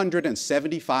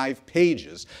 475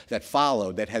 pages that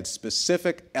followed that had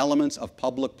specific elements of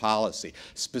public policy,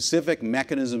 specific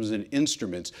mechanisms and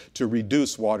instruments to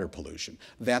reduce water pollution.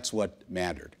 That's what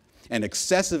mattered. And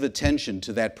excessive attention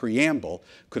to that preamble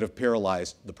could have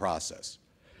paralyzed the process.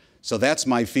 So that's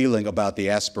my feeling about the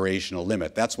aspirational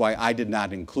limit. That's why I did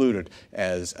not include it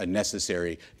as a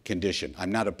necessary condition.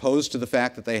 I'm not opposed to the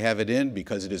fact that they have it in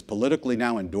because it is politically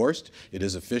now endorsed. It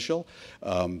is official,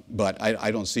 but I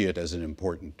don't see it as an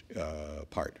important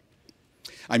part.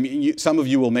 I mean, some of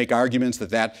you will make arguments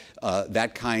that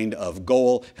that kind of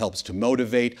goal helps to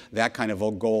motivate. That kind of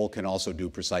a goal can also do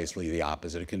precisely the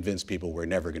opposite. It convinces people we're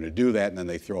never going to do that, and then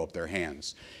they throw up their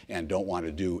hands and don't want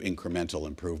to do incremental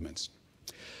improvements.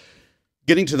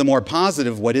 Getting to the more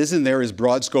positive, what is in there is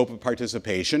broad scope of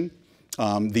participation.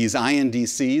 These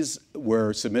INDCs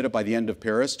were submitted by the end of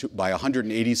Paris by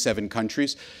 187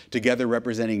 countries, together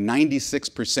representing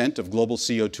 96% of global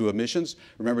CO2 emissions.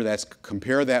 Remember,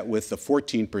 compare that with the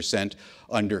 14%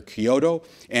 under Kyoto.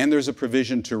 And there's a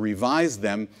provision to revise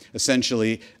them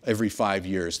essentially every 5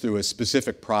 years through a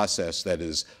specific process that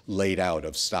is laid out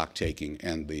of stock taking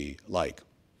and the like.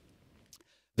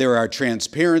 There are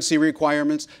transparency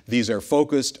requirements. These are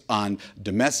focused on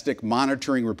domestic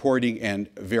monitoring, reporting, and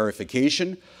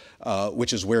verification,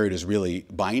 which is where it is really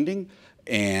binding.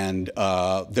 And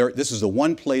this is the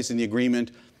one place in the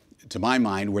agreement, to my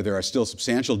mind, where there are still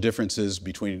substantial differences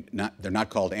between, they're not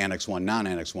called Annex 1,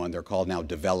 non-Annex 1, they're called now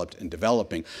developed and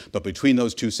developing, but between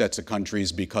those two sets of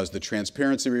countries, because the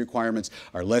transparency requirements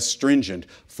are less stringent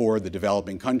for the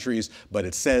developing countries, but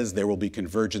it says there will be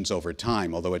convergence over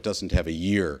time, although it doesn't have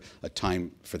a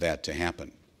time for that to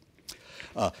happen.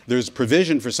 There's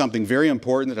provision for something very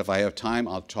important that if I have time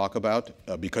I'll talk about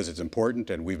because it's important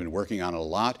and we've been working on it a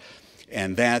lot,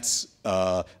 and that's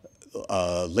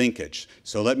linkage.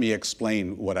 So let me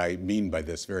explain what I mean by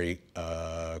this very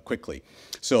quickly.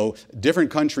 So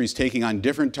different countries taking on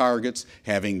different targets,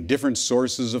 having different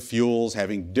sources of fuels,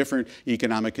 having different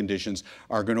economic conditions,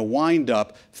 are going to wind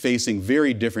up facing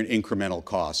very different incremental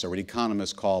costs, or what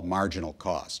economists call marginal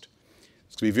cost.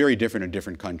 It's going to be very different in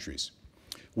different countries.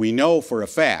 We know for a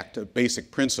fact, a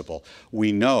basic principle,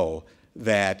 we know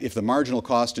that if the marginal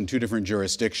cost in two different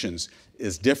jurisdictions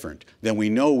is different, then we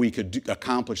know we could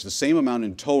accomplish the same amount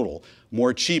in total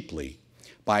more cheaply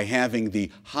by having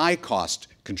the high-cost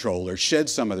controller shed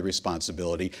some of the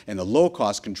responsibility and the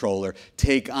low-cost controller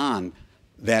take on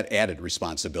that added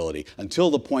responsibility. Until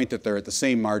the point that they're at the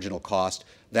same marginal cost,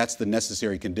 that's the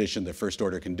necessary condition, the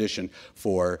first-order condition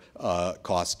for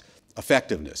cost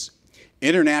effectiveness.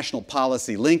 International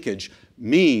policy linkage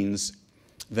means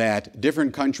that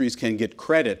different countries can get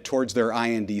credit towards their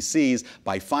INDCs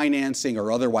by financing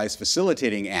or otherwise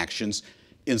facilitating actions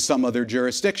in some other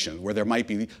jurisdiction where there might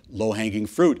be low-hanging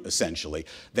fruit, essentially,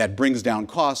 that brings down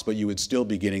costs, but you would still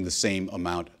be getting the same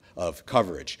amount of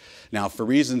coverage. Now, for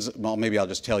reasons, well, maybe I'll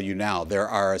just tell you now, there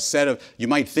are a set of, you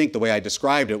might think the way I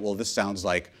described it, well, this sounds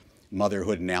like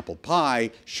motherhood and apple pie,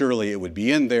 surely it would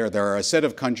be in there. There are a set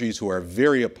of countries who are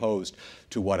very opposed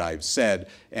to what I've said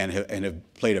and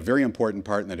have played a very important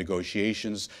part in the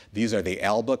negotiations. These are the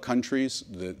ALBA countries,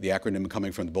 the acronym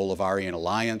coming from the Bolivarian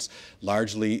Alliance,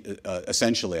 largely,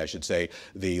 essentially, I should say,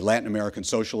 the Latin American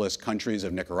socialist countries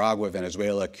of Nicaragua,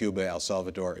 Venezuela, Cuba, El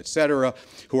Salvador, et cetera,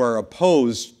 who are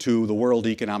opposed to the World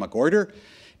Economic Order.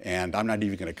 And I'm not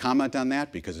even going to comment on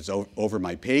that because it's over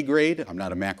my pay grade. I'm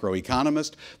not a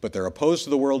macroeconomist, but they're opposed to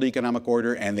the World Economic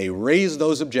Order, and they raise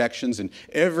those objections in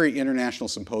every international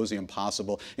symposium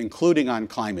possible, including on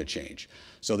climate change.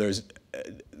 So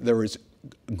there is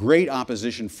great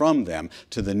opposition from them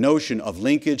to the notion of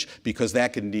linkage because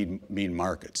that can mean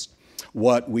markets.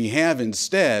 What we have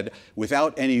instead,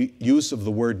 without any use of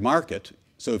the word market,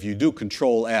 so if you do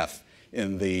Control F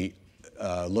in the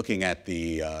looking at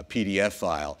the PDF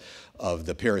file of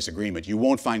the Paris Agreement, you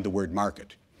won't find the word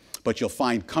market. But you'll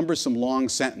find cumbersome long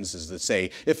sentences that say,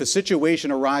 if a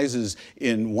situation arises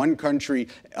in one country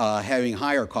having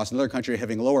higher costs, another country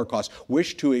having lower costs,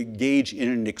 wish to engage in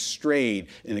an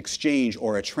exchange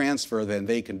or a transfer, then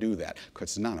they can do that,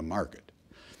 because it's not a market.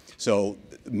 So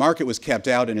the market was kept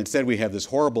out, and instead we have this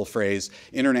horrible phrase,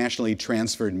 internationally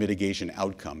transferred mitigation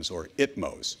outcomes, or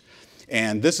ITMOs.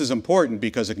 And this is important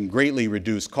because it can greatly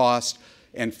reduce cost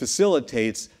and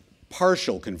facilitates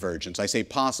partial convergence. I say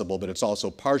possible, but it's also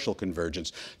partial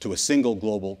convergence to a single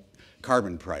global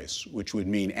carbon price, which would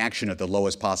mean action at the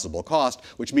lowest possible cost,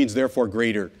 which means therefore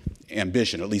greater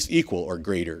ambition, at least equal or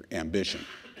greater ambition.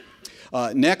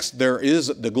 Next, there is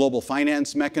the global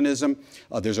finance mechanism.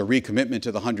 There's a recommitment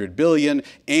to the 100 billion,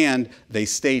 and they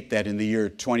state that in the year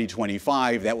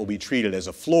 2025, that will be treated as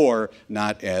a floor,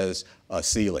 not as a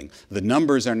ceiling. The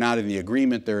numbers are not in the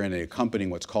agreement. They're in accompanying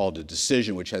what's called a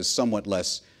decision, which has somewhat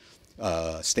less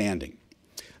standing.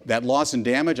 That loss and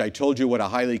damage, I told you what a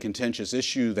highly contentious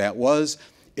issue that was.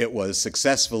 It was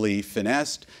successfully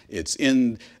finessed. It's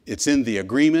in the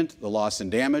agreement, the loss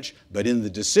and damage, but in the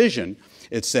decision,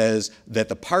 it says that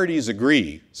the parties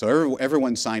agree, so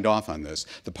everyone signed off on this,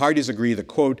 the parties agree that,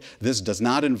 quote, this does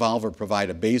not involve or provide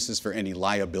a basis for any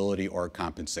liability or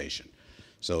compensation.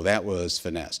 So that was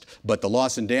finessed. But the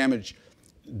loss and damage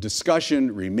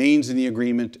discussion remains in the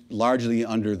agreement, largely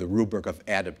under the rubric of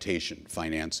adaptation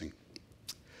financing.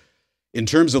 In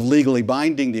terms of legally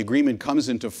binding, the agreement comes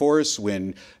into force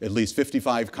when at least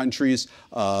 55 countries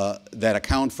that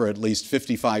account for at least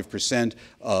 55%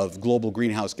 of global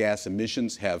greenhouse gas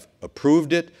emissions have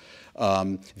approved it.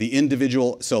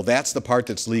 So that's the part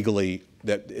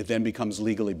that it then becomes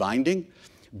legally binding.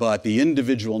 But the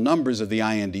individual numbers of the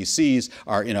INDCs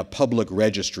are in a public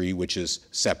registry, which is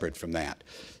separate from that.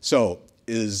 So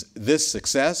is this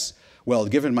success? Well,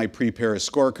 given my pre-Paris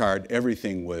scorecard,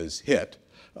 everything was hit.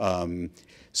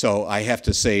 So I have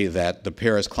to say that the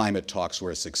Paris climate talks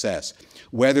were a success.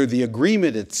 Whether the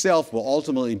agreement itself will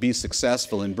ultimately be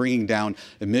successful in bringing down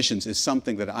emissions is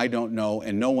something that I don't know,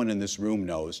 and no one in this room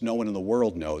knows, no one in the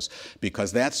world knows,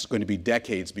 because that's going to be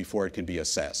decades before it can be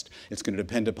assessed. It's going to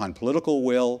depend upon political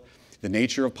will, the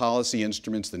nature of policy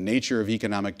instruments, the nature of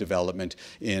economic development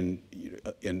in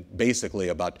basically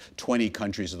about 20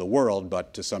 countries of the world,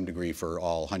 but to some degree for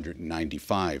all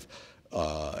 195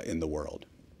 in the world.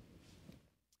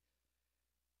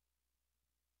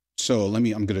 So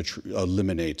I'm going to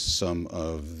eliminate some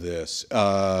of this.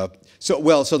 So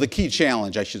the key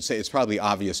challenge, I should say, it's probably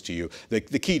obvious to you.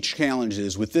 The key challenge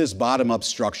is with this bottom-up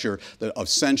structure that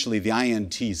essentially the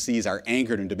INTCs are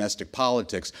anchored in domestic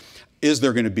politics, is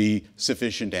there going to be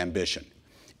sufficient ambition?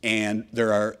 And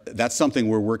that's something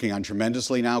we're working on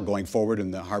tremendously now, going forward in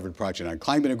the Harvard Project on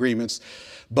Climate Agreements.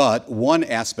 But one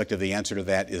aspect of the answer to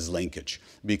that is linkage,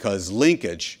 because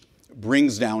linkage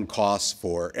brings down costs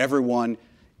for everyone.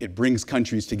 It brings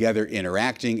countries together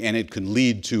interacting, and it can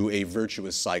lead to a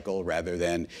virtuous cycle rather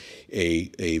than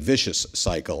a vicious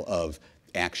cycle of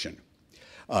action.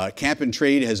 Cap and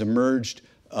trade has emerged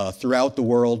throughout the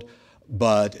world,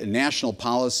 but national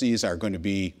policies are going to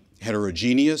be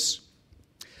heterogeneous.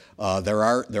 There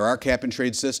are cap and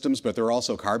trade systems, but there are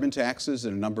also carbon taxes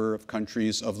in a number of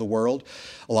countries of the world.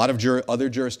 A lot of other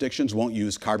jurisdictions won't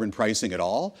use carbon pricing at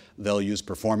all. They'll use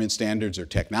performance standards or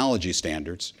technology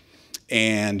standards.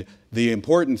 And the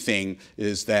important thing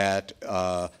is that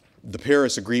the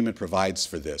Paris Agreement provides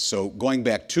for this. So going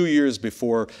back 2 years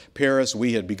before Paris,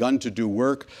 we had begun to do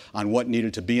work on what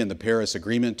needed to be in the Paris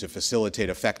Agreement to facilitate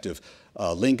effective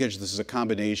linkage. This is a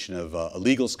combination of a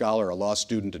legal scholar, a law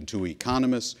student, and 2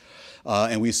 economists.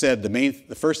 And we said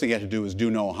the first thing you have to do is do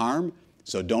no harm.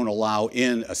 So don't allow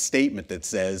in a statement that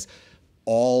says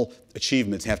all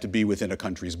achievements have to be within a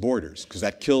country's borders, because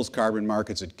that kills carbon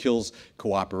markets, it kills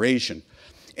cooperation.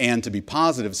 And to be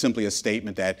positive, simply a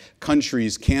statement that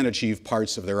countries can achieve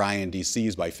parts of their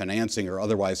INDCs by financing or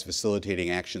otherwise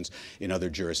facilitating actions in other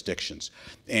jurisdictions.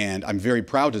 And I'm very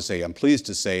proud to say, I'm pleased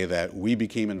to say that we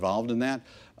became involved in that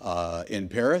in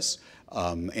Paris.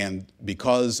 And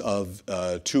because of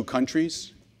 2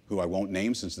 countries, who I won't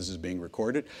name since this is being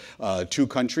recorded, 2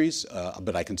 countries,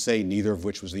 but I can say neither of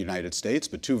which was the United States,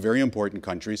 but 2 very important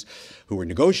countries who were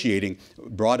negotiating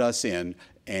brought us in,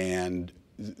 and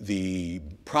the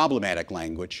problematic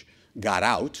language got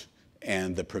out,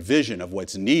 and the provision of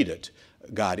what's needed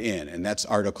got in, and that's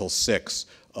Article 6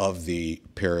 of the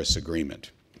Paris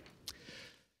Agreement.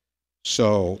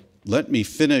 So let me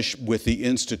finish with the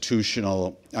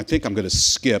institutional. I think I'm going to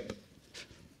skip.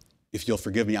 If you'll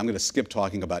forgive me, I'm going to skip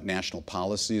talking about national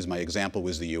policies. My example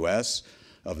was the US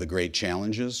of the great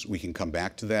challenges. We can come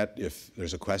back to that if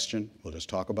there's a question. We'll just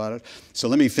talk about it. So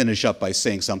let me finish up by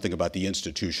saying something about the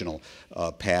institutional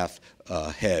path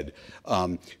ahead.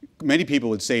 Many people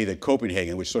would say that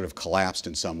Copenhagen, which sort of collapsed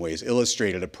in some ways,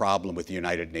 illustrated a problem with the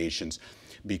United Nations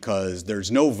because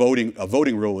there's no voting, a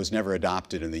voting rule was never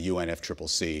adopted in the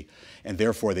UNFCCC, and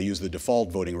therefore they use the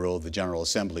default voting rule of the General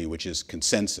Assembly, which is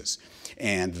consensus.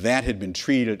 And that had been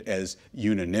treated as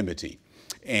unanimity.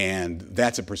 And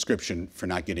that's a prescription for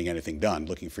not getting anything done,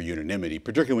 looking for unanimity,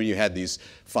 particularly when you had these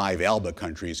 5 ALBA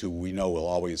countries who we know will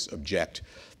always object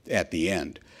at the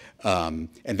end. And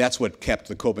that's what kept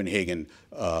the Copenhagen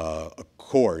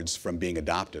Accords from being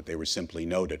adopted. They were simply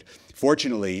noted.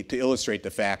 Fortunately, to illustrate the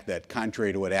fact that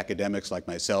contrary to what academics like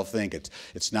myself think,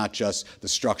 it's not just the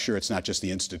structure, it's not just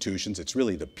the institutions, it's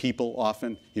really the people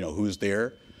often, you know, who's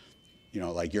there. You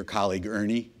know, like your colleague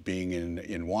Ernie being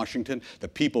in Washington, the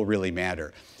people really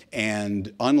matter.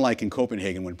 And unlike in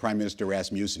Copenhagen, when Prime Minister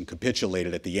Rasmussen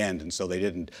capitulated at the end, and so they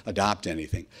didn't adopt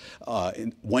anything,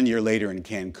 1 year later in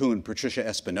Cancun, Patricia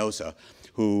Espinosa,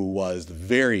 who was the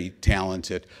very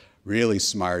talented, really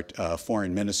smart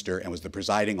foreign minister and was the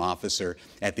presiding officer,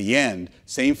 at the end,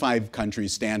 same 5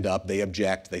 countries stand up, they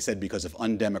object, they said because of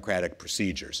undemocratic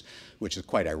procedures, which is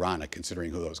quite ironic considering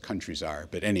who those countries are,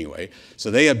 but anyway. So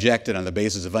they objected on the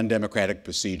basis of undemocratic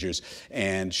procedures,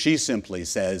 and she simply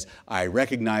says, I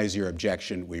recognize your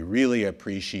objection, we really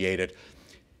appreciate it.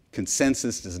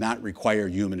 Consensus does not require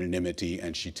unanimity,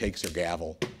 and she takes her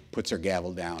gavel, puts her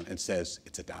gavel down, and says,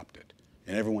 it's adopted.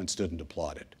 And everyone stood and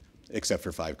applauded, except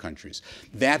for 5 countries.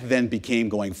 That then became,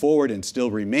 going forward, and still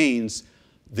remains,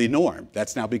 the norm.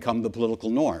 That's now become the political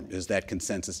norm, is that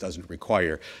consensus doesn't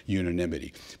require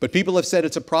unanimity. But people have said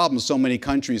it's a problem in so many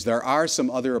countries. There are some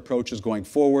other approaches going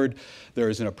forward. There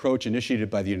is an approach initiated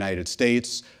by the United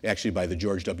States, actually by the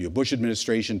George W. Bush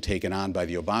administration, taken on by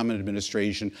the Obama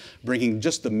administration, bringing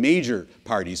just the major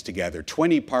parties together,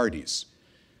 20 parties,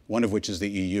 one of which is the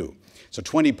EU. So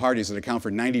 20 parties that account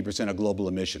for 90% of global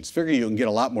emissions. Figure you can get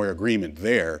a lot more agreement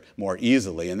there more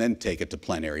easily and then take it to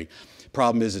plenary.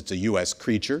 Problem is it's a US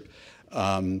creature.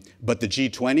 But the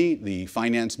G20, the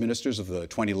finance ministers of the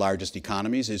 20 largest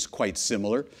economies, is quite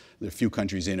similar. There are a few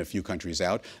countries in, a few countries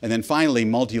out. And then finally,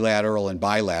 multilateral and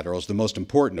bilaterals, the most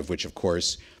important of which, of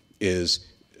course, is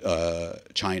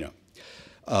China.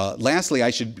 Lastly, I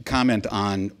should comment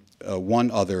on one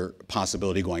other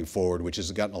possibility going forward, which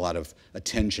has gotten a lot of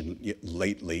attention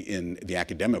lately in the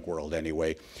academic world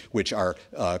anyway, which are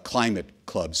climate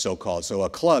clubs, so-called. So a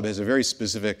club has a very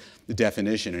specific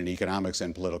definition in economics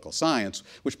and political science,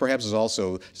 which perhaps is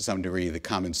also, to some degree, the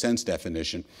common sense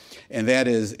definition. And that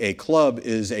is, a club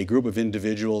is a group of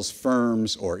individuals,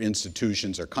 firms, or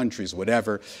institutions, or countries,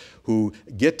 whatever, who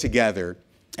get together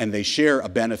and they share a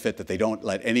benefit that they don't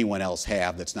let anyone else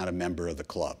have that's not a member of the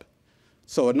club.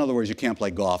 So in other words, you can't play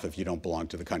golf if you don't belong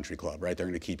to the country club, right? They're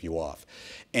going to keep you off.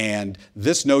 And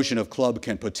this notion of club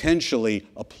can potentially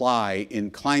apply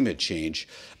in climate change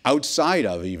outside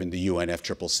of even the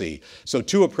UNFCCC. So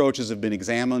 2 approaches have been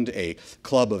examined: a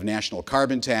club of national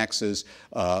carbon taxes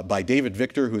by David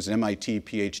Victor, who's an MIT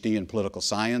PhD in political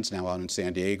science, now out in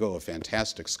San Diego, a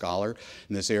fantastic scholar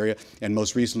in this area, and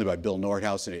most recently by Bill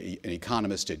Nordhaus, an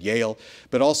economist at Yale,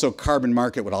 but also carbon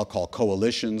market, what I'll call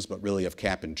coalitions, but really of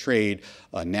cap and trade.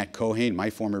 Nat Cohane, my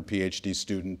former PhD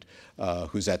student,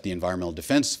 who's at the Environmental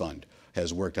Defense Fund,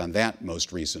 has worked on that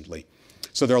most recently.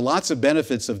 So there are lots of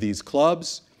benefits of these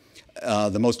clubs.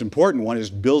 The most important one is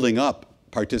building up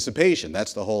participation.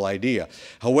 That's the whole idea.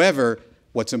 However,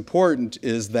 what's important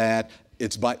is that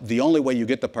the only way you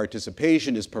get the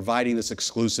participation is providing this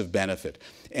exclusive benefit.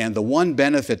 And the one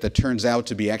benefit that turns out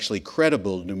to be actually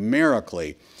credible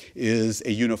numerically is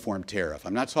a uniform tariff.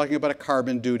 I'm not talking about a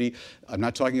carbon duty. I'm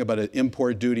not talking about an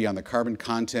import duty on the carbon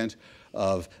content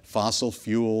of fossil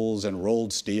fuels and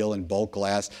rolled steel and bulk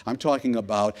glass. I'm talking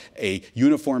about a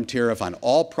uniform tariff on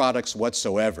all products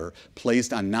whatsoever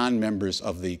placed on non-members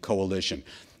of the coalition.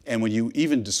 And when you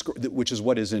even describe, which is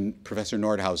what is in Professor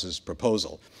Nordhaus's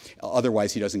proposal,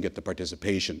 otherwise he doesn't get the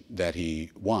participation that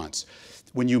he wants.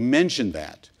 When you mention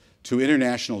that to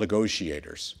international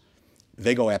negotiators,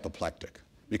 they go apoplectic.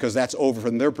 Because that's over,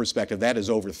 from their perspective, that is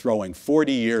overthrowing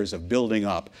 40 years of building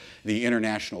up the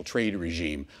international trade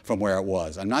regime from where it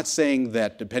was. I'm not saying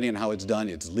that, depending on how it's done,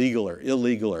 it's legal or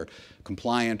illegal or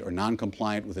compliant or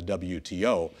non-compliant with the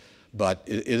WTO, but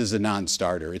it is a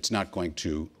non-starter. It's not going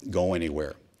to go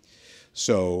anywhere.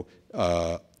 So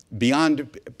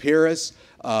beyond Paris,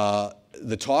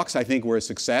 the talks, I think, were a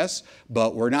success,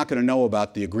 but we're not going to know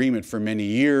about the agreement for many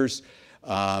years.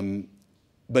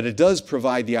 But it does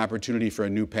provide the opportunity for a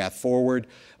new path forward.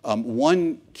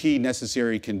 One key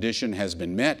necessary condition has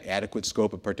been met: adequate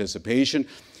scope of participation.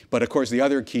 But of course, the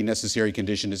other key necessary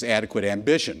condition is adequate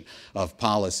ambition of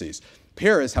policies.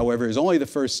 Paris, however, is only the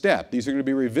first step. These are going to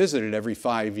be revisited every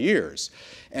 5 years.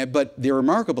 But the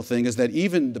remarkable thing is that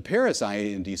even the Paris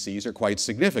INDCs are quite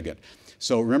significant.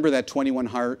 So remember that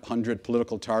 2100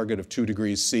 political target of 2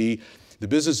 degrees C? The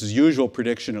business as usual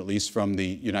prediction, at least from the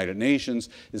United Nations,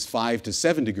 is 5 to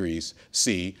 7 degrees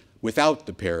C without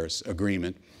the Paris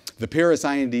Agreement. The Paris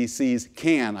INDCs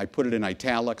can, I put it in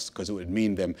italics because it would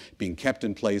mean them being kept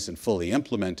in place and fully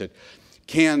implemented,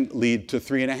 can lead to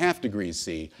 3.5 degrees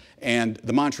C. And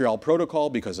the Montreal Protocol,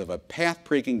 because of a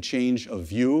path-breaking change of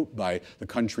view by the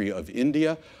country of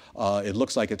India, it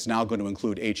looks like it's now going to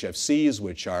include HFCs,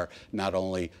 which are not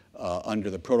only under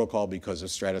the protocol because of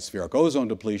stratospheric ozone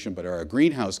depletion, but are a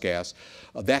greenhouse gas.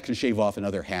 That can shave off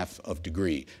another 0.5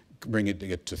 degree, bring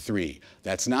it to 3.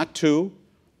 That's not 2.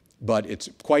 But it's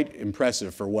quite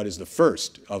impressive for what is the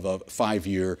first of a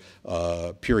 5-year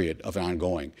period of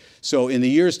ongoing. So in the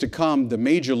years to come, the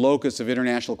major locus of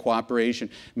international cooperation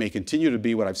may continue to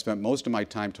be what I've spent most of my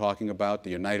time talking about, the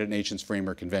United Nations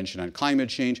Framework Convention on Climate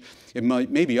Change. It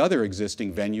may be other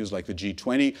existing venues like the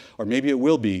G20, or maybe it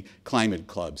will be climate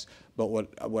clubs. But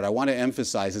what I want to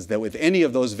emphasize is that with any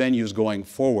of those venues going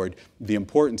forward, the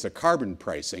importance of carbon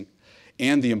pricing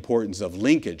and the importance of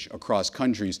linkage across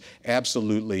countries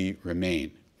absolutely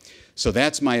remain. So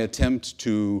that's my attempt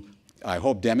to, I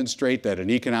hope, demonstrate that an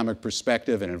economic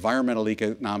perspective and environmental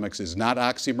economics is not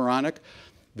oxymoronic,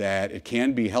 that it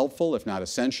can be helpful, if not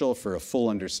essential, for a full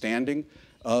understanding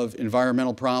of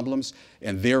environmental problems,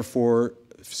 and therefore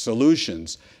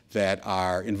solutions that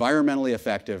are environmentally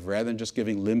effective rather than just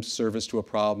giving lip service to a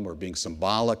problem or being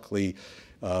symbolically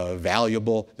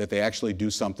valuable, that they actually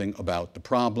do something about the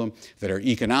problem, that are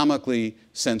economically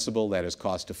sensible, that is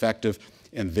cost effective,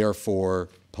 and therefore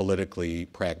politically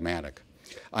pragmatic.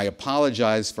 I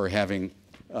apologize for having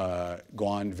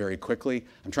gone very quickly.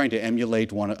 I'm trying to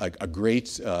emulate a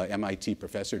great MIT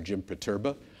professor, Jim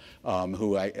Paterba,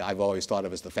 who I've always thought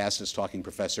of as the fastest talking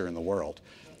professor in the world.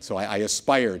 So I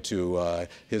aspire to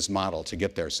his model to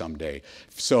get there someday.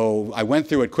 So I went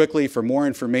through it quickly. For more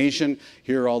information,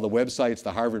 here are all the websites: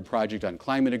 the Harvard Project on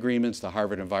Climate Agreements, the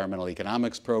Harvard Environmental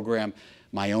Economics Program,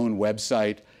 my own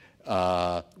website,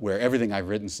 where everything I've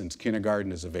written since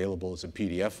kindergarten is available as a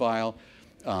PDF file,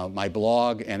 my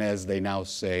blog, and as they now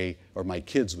say, or my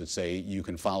kids would say, you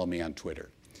can follow me on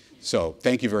Twitter. So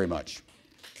thank you very much.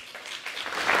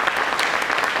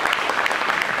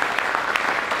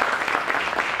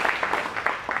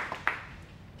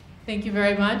 Thank you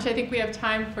very much. I think we have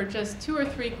time for just 2 or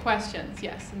 3 questions.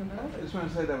 Yes, in the middle. I just want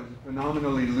to say that was a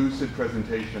phenomenally lucid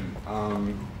presentation.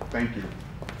 Thank you.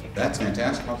 That's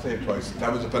fantastic. I'll say it twice.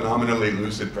 That was a phenomenally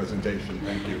lucid presentation.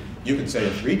 Thank you. You can say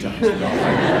it 3 times.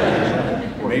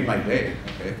 You made my day.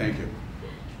 Okay, thank you.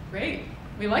 Great.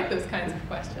 We like those kinds of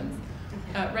questions.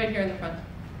 Right here in the front.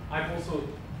 I've also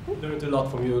learned a lot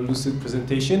from your lucid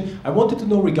presentation. I wanted to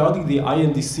know regarding the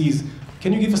INDCs,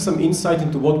 can you give us some insight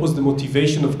into what was the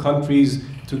motivation of countries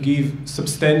to give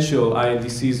substantial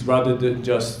INDCs rather than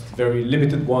just very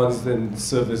limited ones that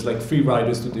serve as like free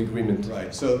riders to the agreement?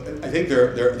 Right. So I think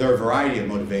there are a variety of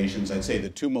motivations. I'd say the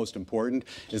 2 most important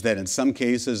is that in some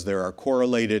cases there are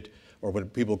correlated, or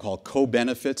what people call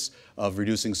co-benefits of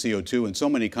reducing CO2. In so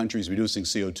many countries, reducing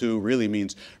CO2 really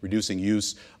means reducing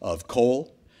use of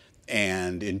coal.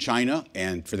 And in China,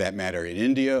 and for that matter in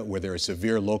India, where there are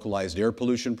severe localized air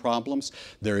pollution problems,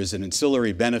 there is an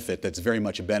ancillary benefit that's very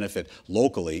much a benefit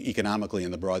locally, economically,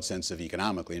 in the broad sense of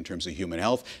economically, in terms of human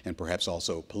health, and perhaps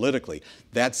also politically.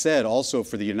 That said, also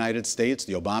for the United States,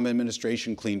 the Obama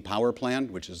administration Clean Power Plan,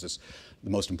 which is the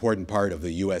most important part of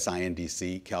the US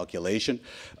INDC calculation.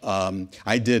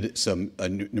 I did some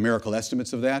numerical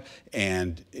estimates of that,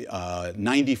 and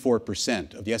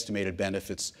 94% of the estimated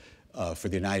benefits for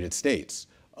the United States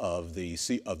of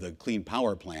the Clean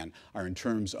Power Plan are in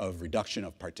terms of reduction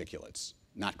of particulates,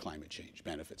 not climate change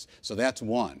benefits. So that's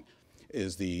one,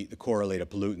 is the correlated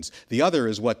pollutants. The other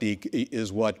is what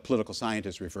political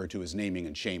scientists refer to as naming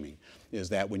and shaming, is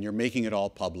that when you're making it all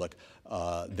public,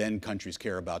 then countries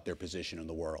care about their position in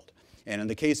the world. And in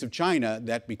the case of China,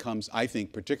 that becomes, I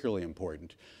think, particularly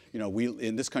important. You know,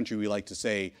 in this country, we like to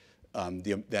say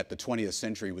that the 20th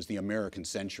century was the American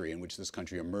century in which this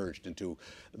country emerged into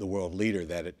the world leader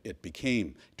that it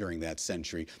became during that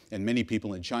century. And many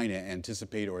people in China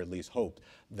anticipate, or at least hope,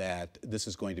 that this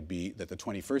is going to be, that the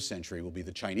 21st century will be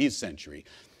the Chinese century.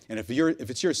 And if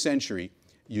it's your century,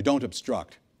 you don't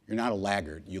obstruct. You're not a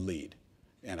laggard, you lead.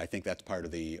 And I think that's part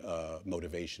of the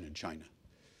motivation in China.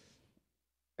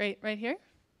 Great, right here.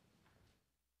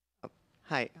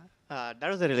 Hi. That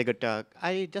was a really good talk.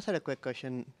 I just had a quick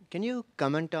question. Can you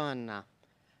comment on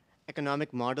economic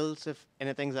models, if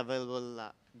anything's available,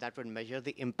 that would measure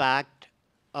the impact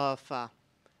of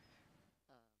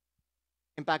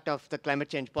the climate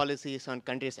change policies on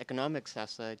countries' economics as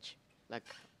such? Like,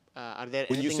 are there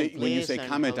when anything in place? When you say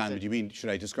comment on it, do you mean, should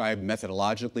I describe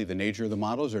methodologically the nature of the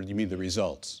models, or do you mean the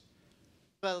results?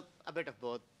 Well, a bit of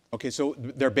both. Okay, so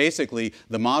they're basically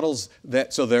the models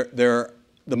that, so they're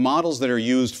the models that are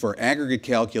used for aggregate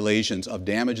calculations of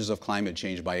damages of climate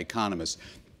change by economists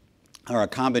are a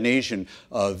combination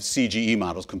of CGE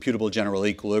models, computable general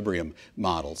equilibrium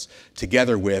models,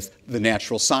 together with the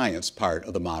natural science part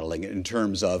of the modeling in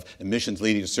terms of emissions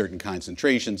leading to certain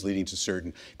concentrations, leading to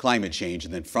certain climate change,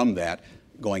 and then from that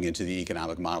going into the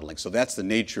economic modeling. So that's the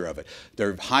nature of it.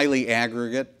 They're highly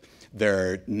aggregate.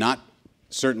 They're not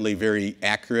certainly very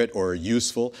accurate or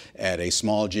useful at a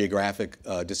small geographic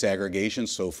disaggregation.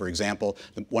 So for example,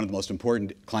 one of the most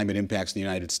important climate impacts in the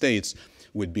United States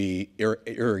would be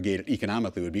irrigated,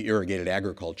 economically would be irrigated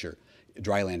agriculture,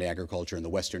 dryland agriculture in the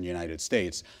western United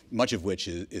States, much of which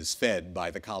is fed by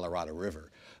the Colorado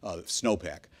River,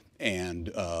 snowpack. And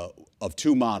of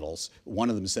two models, one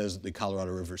of them says the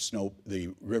Colorado River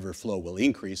the river flow will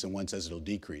increase, and one says it'll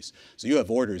decrease. So you have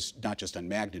orders not just on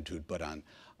magnitude, but on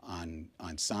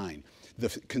sign. The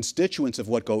constituents of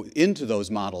what go into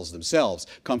those models themselves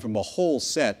come from a whole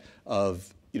set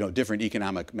of different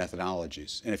economic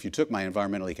methodologies. And if you took my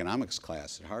environmental economics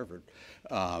class at Harvard,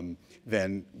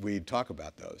 then we'd talk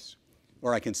about those.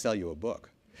 Or I can sell you a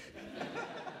book. I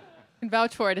can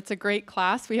vouch for it. It's a great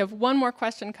class. We have one more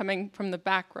question coming from the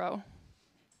back row.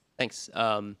 Thanks.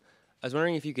 I was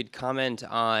wondering if you could comment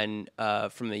on,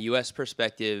 from the U.S.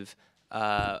 perspective,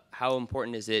 how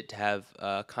important is it to have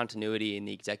continuity in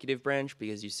the executive branch?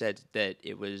 Because you said that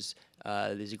it was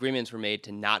these agreements were made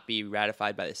to not be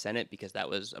ratified by the Senate because that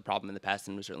was a problem in the past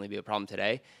and will certainly be a problem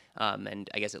today. And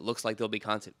I guess it looks like there'll be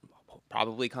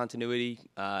probably continuity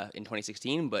in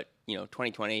 2016, but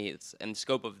 2020 and the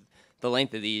scope of the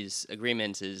length of these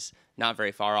agreements is not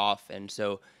very far off. And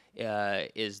so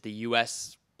is the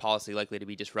U.S. policy likely to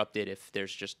be disrupted if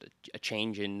there's just a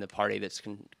change in the party that's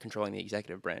controlling the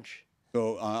executive branch?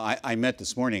 So I met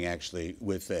this morning, actually,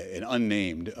 with an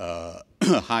unnamed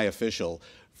high official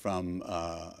from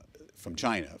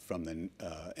China, from the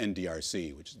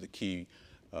NDRC, which is the key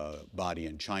body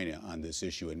in China on this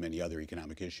issue and many other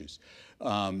economic issues.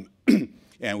 And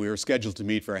we were scheduled to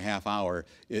meet for a half hour.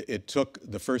 It took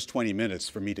the first 20 minutes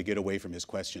for me to get away from his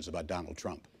questions about Donald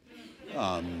Trump.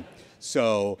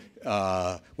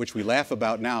 Which we laugh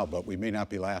about now, but we may not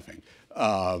be laughing.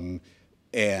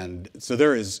 And so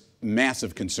there is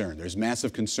massive concern. There's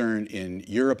massive concern in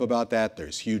Europe about that.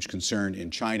 There's huge concern in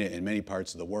China and many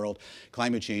parts of the world.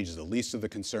 Climate change is the least of the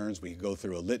concerns. We could go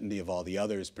through a litany of all the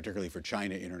others, particularly for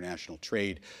China, international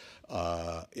trade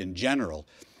in general.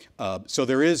 So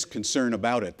there is concern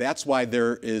about it. That's why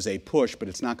there is a push, but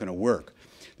it's not going to work.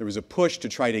 There was a push to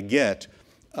try to get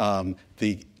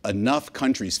enough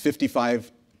countries,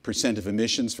 55% of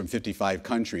emissions from 55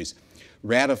 countries,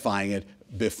 ratifying it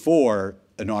before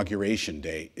Inauguration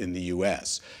Day in the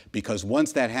U.S. Because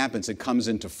once that happens, it comes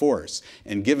into force.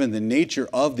 And given the nature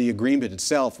of the agreement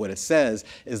itself, what it says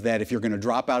is that if you're going to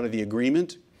drop out of the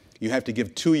agreement, you have to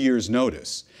give 2 years'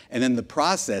 notice. And then the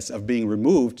process of being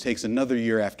removed takes another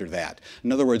year after that.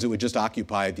 In other words, it would just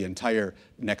occupy the entire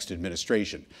next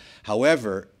administration.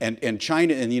 However, and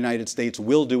China and the United States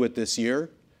will do it this year,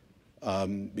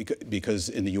 because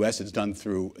in the U.S. it's done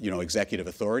through executive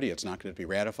authority. It's not going to be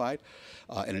ratified.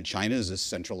 And in China is a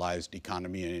centralized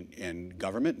economy and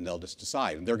government, and they'll just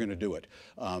decide. And they're going to do it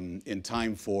in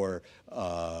time for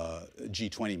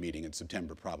G20 meeting in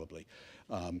September, probably.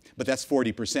 But that's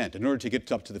 40%. In order to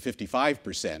get up to the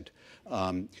 55%,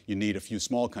 you need a few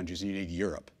small countries, and you need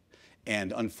Europe.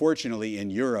 And unfortunately, in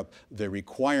Europe, the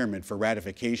requirement for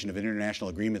ratification of an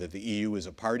international agreement that the EU is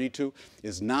a party to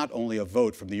is not only a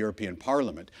vote from the European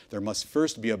Parliament. There must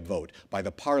first be a vote by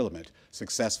the Parliament,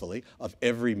 successfully, of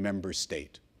every member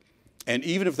state. And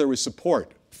even if there was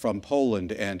support from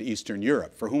Poland and Eastern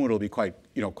Europe, for whom it will be quite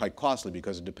costly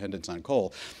because of dependence on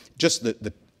coal, just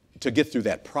to get through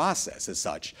that process is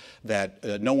such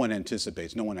that no one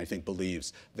anticipates, no one, I think,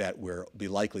 believes that we'll be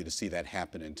likely to see that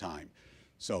happen in time.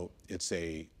 So it's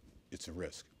a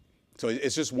risk. So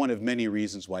it's just one of many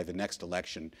reasons why the next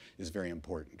election is very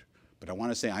important. But I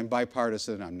want to say I'm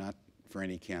bipartisan. I'm not for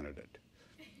any candidate.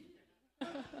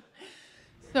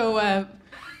 So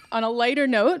on a lighter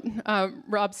note,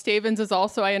 Rob Stavins is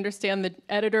also, I understand, the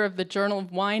editor of the Journal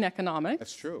of Wine Economics.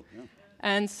 That's true, yeah.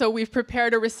 And so we've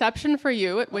prepared a reception for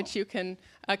you at which you can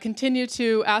continue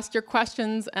to ask your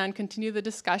questions and continue the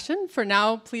discussion. For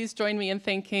now, please join me in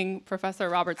thanking Professor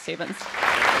Robert Stavins.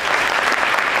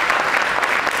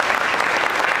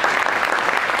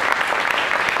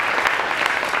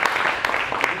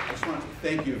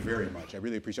 Thank you very much. I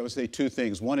really appreciate it. I would say two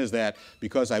things. One is that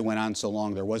because I went on so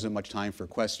long, there wasn't much time for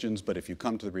questions, but if you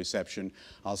come to the reception,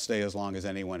 I'll stay as long as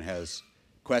anyone has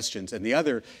questions. And the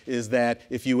other is that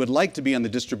if you would like to be on the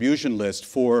distribution list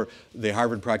for the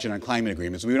Harvard Project on Climate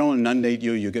Agreements, we don't inundate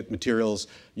you. You get materials.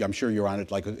 I'm sure you're on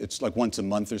it. It's like once a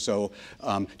month or so.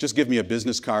 Just give me a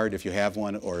business card if you have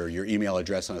one, or your email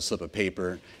address on a slip of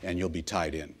paper, and you'll be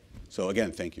tied in. So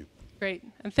again, thank you. Great.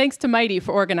 And thanks to Mighty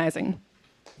for organizing.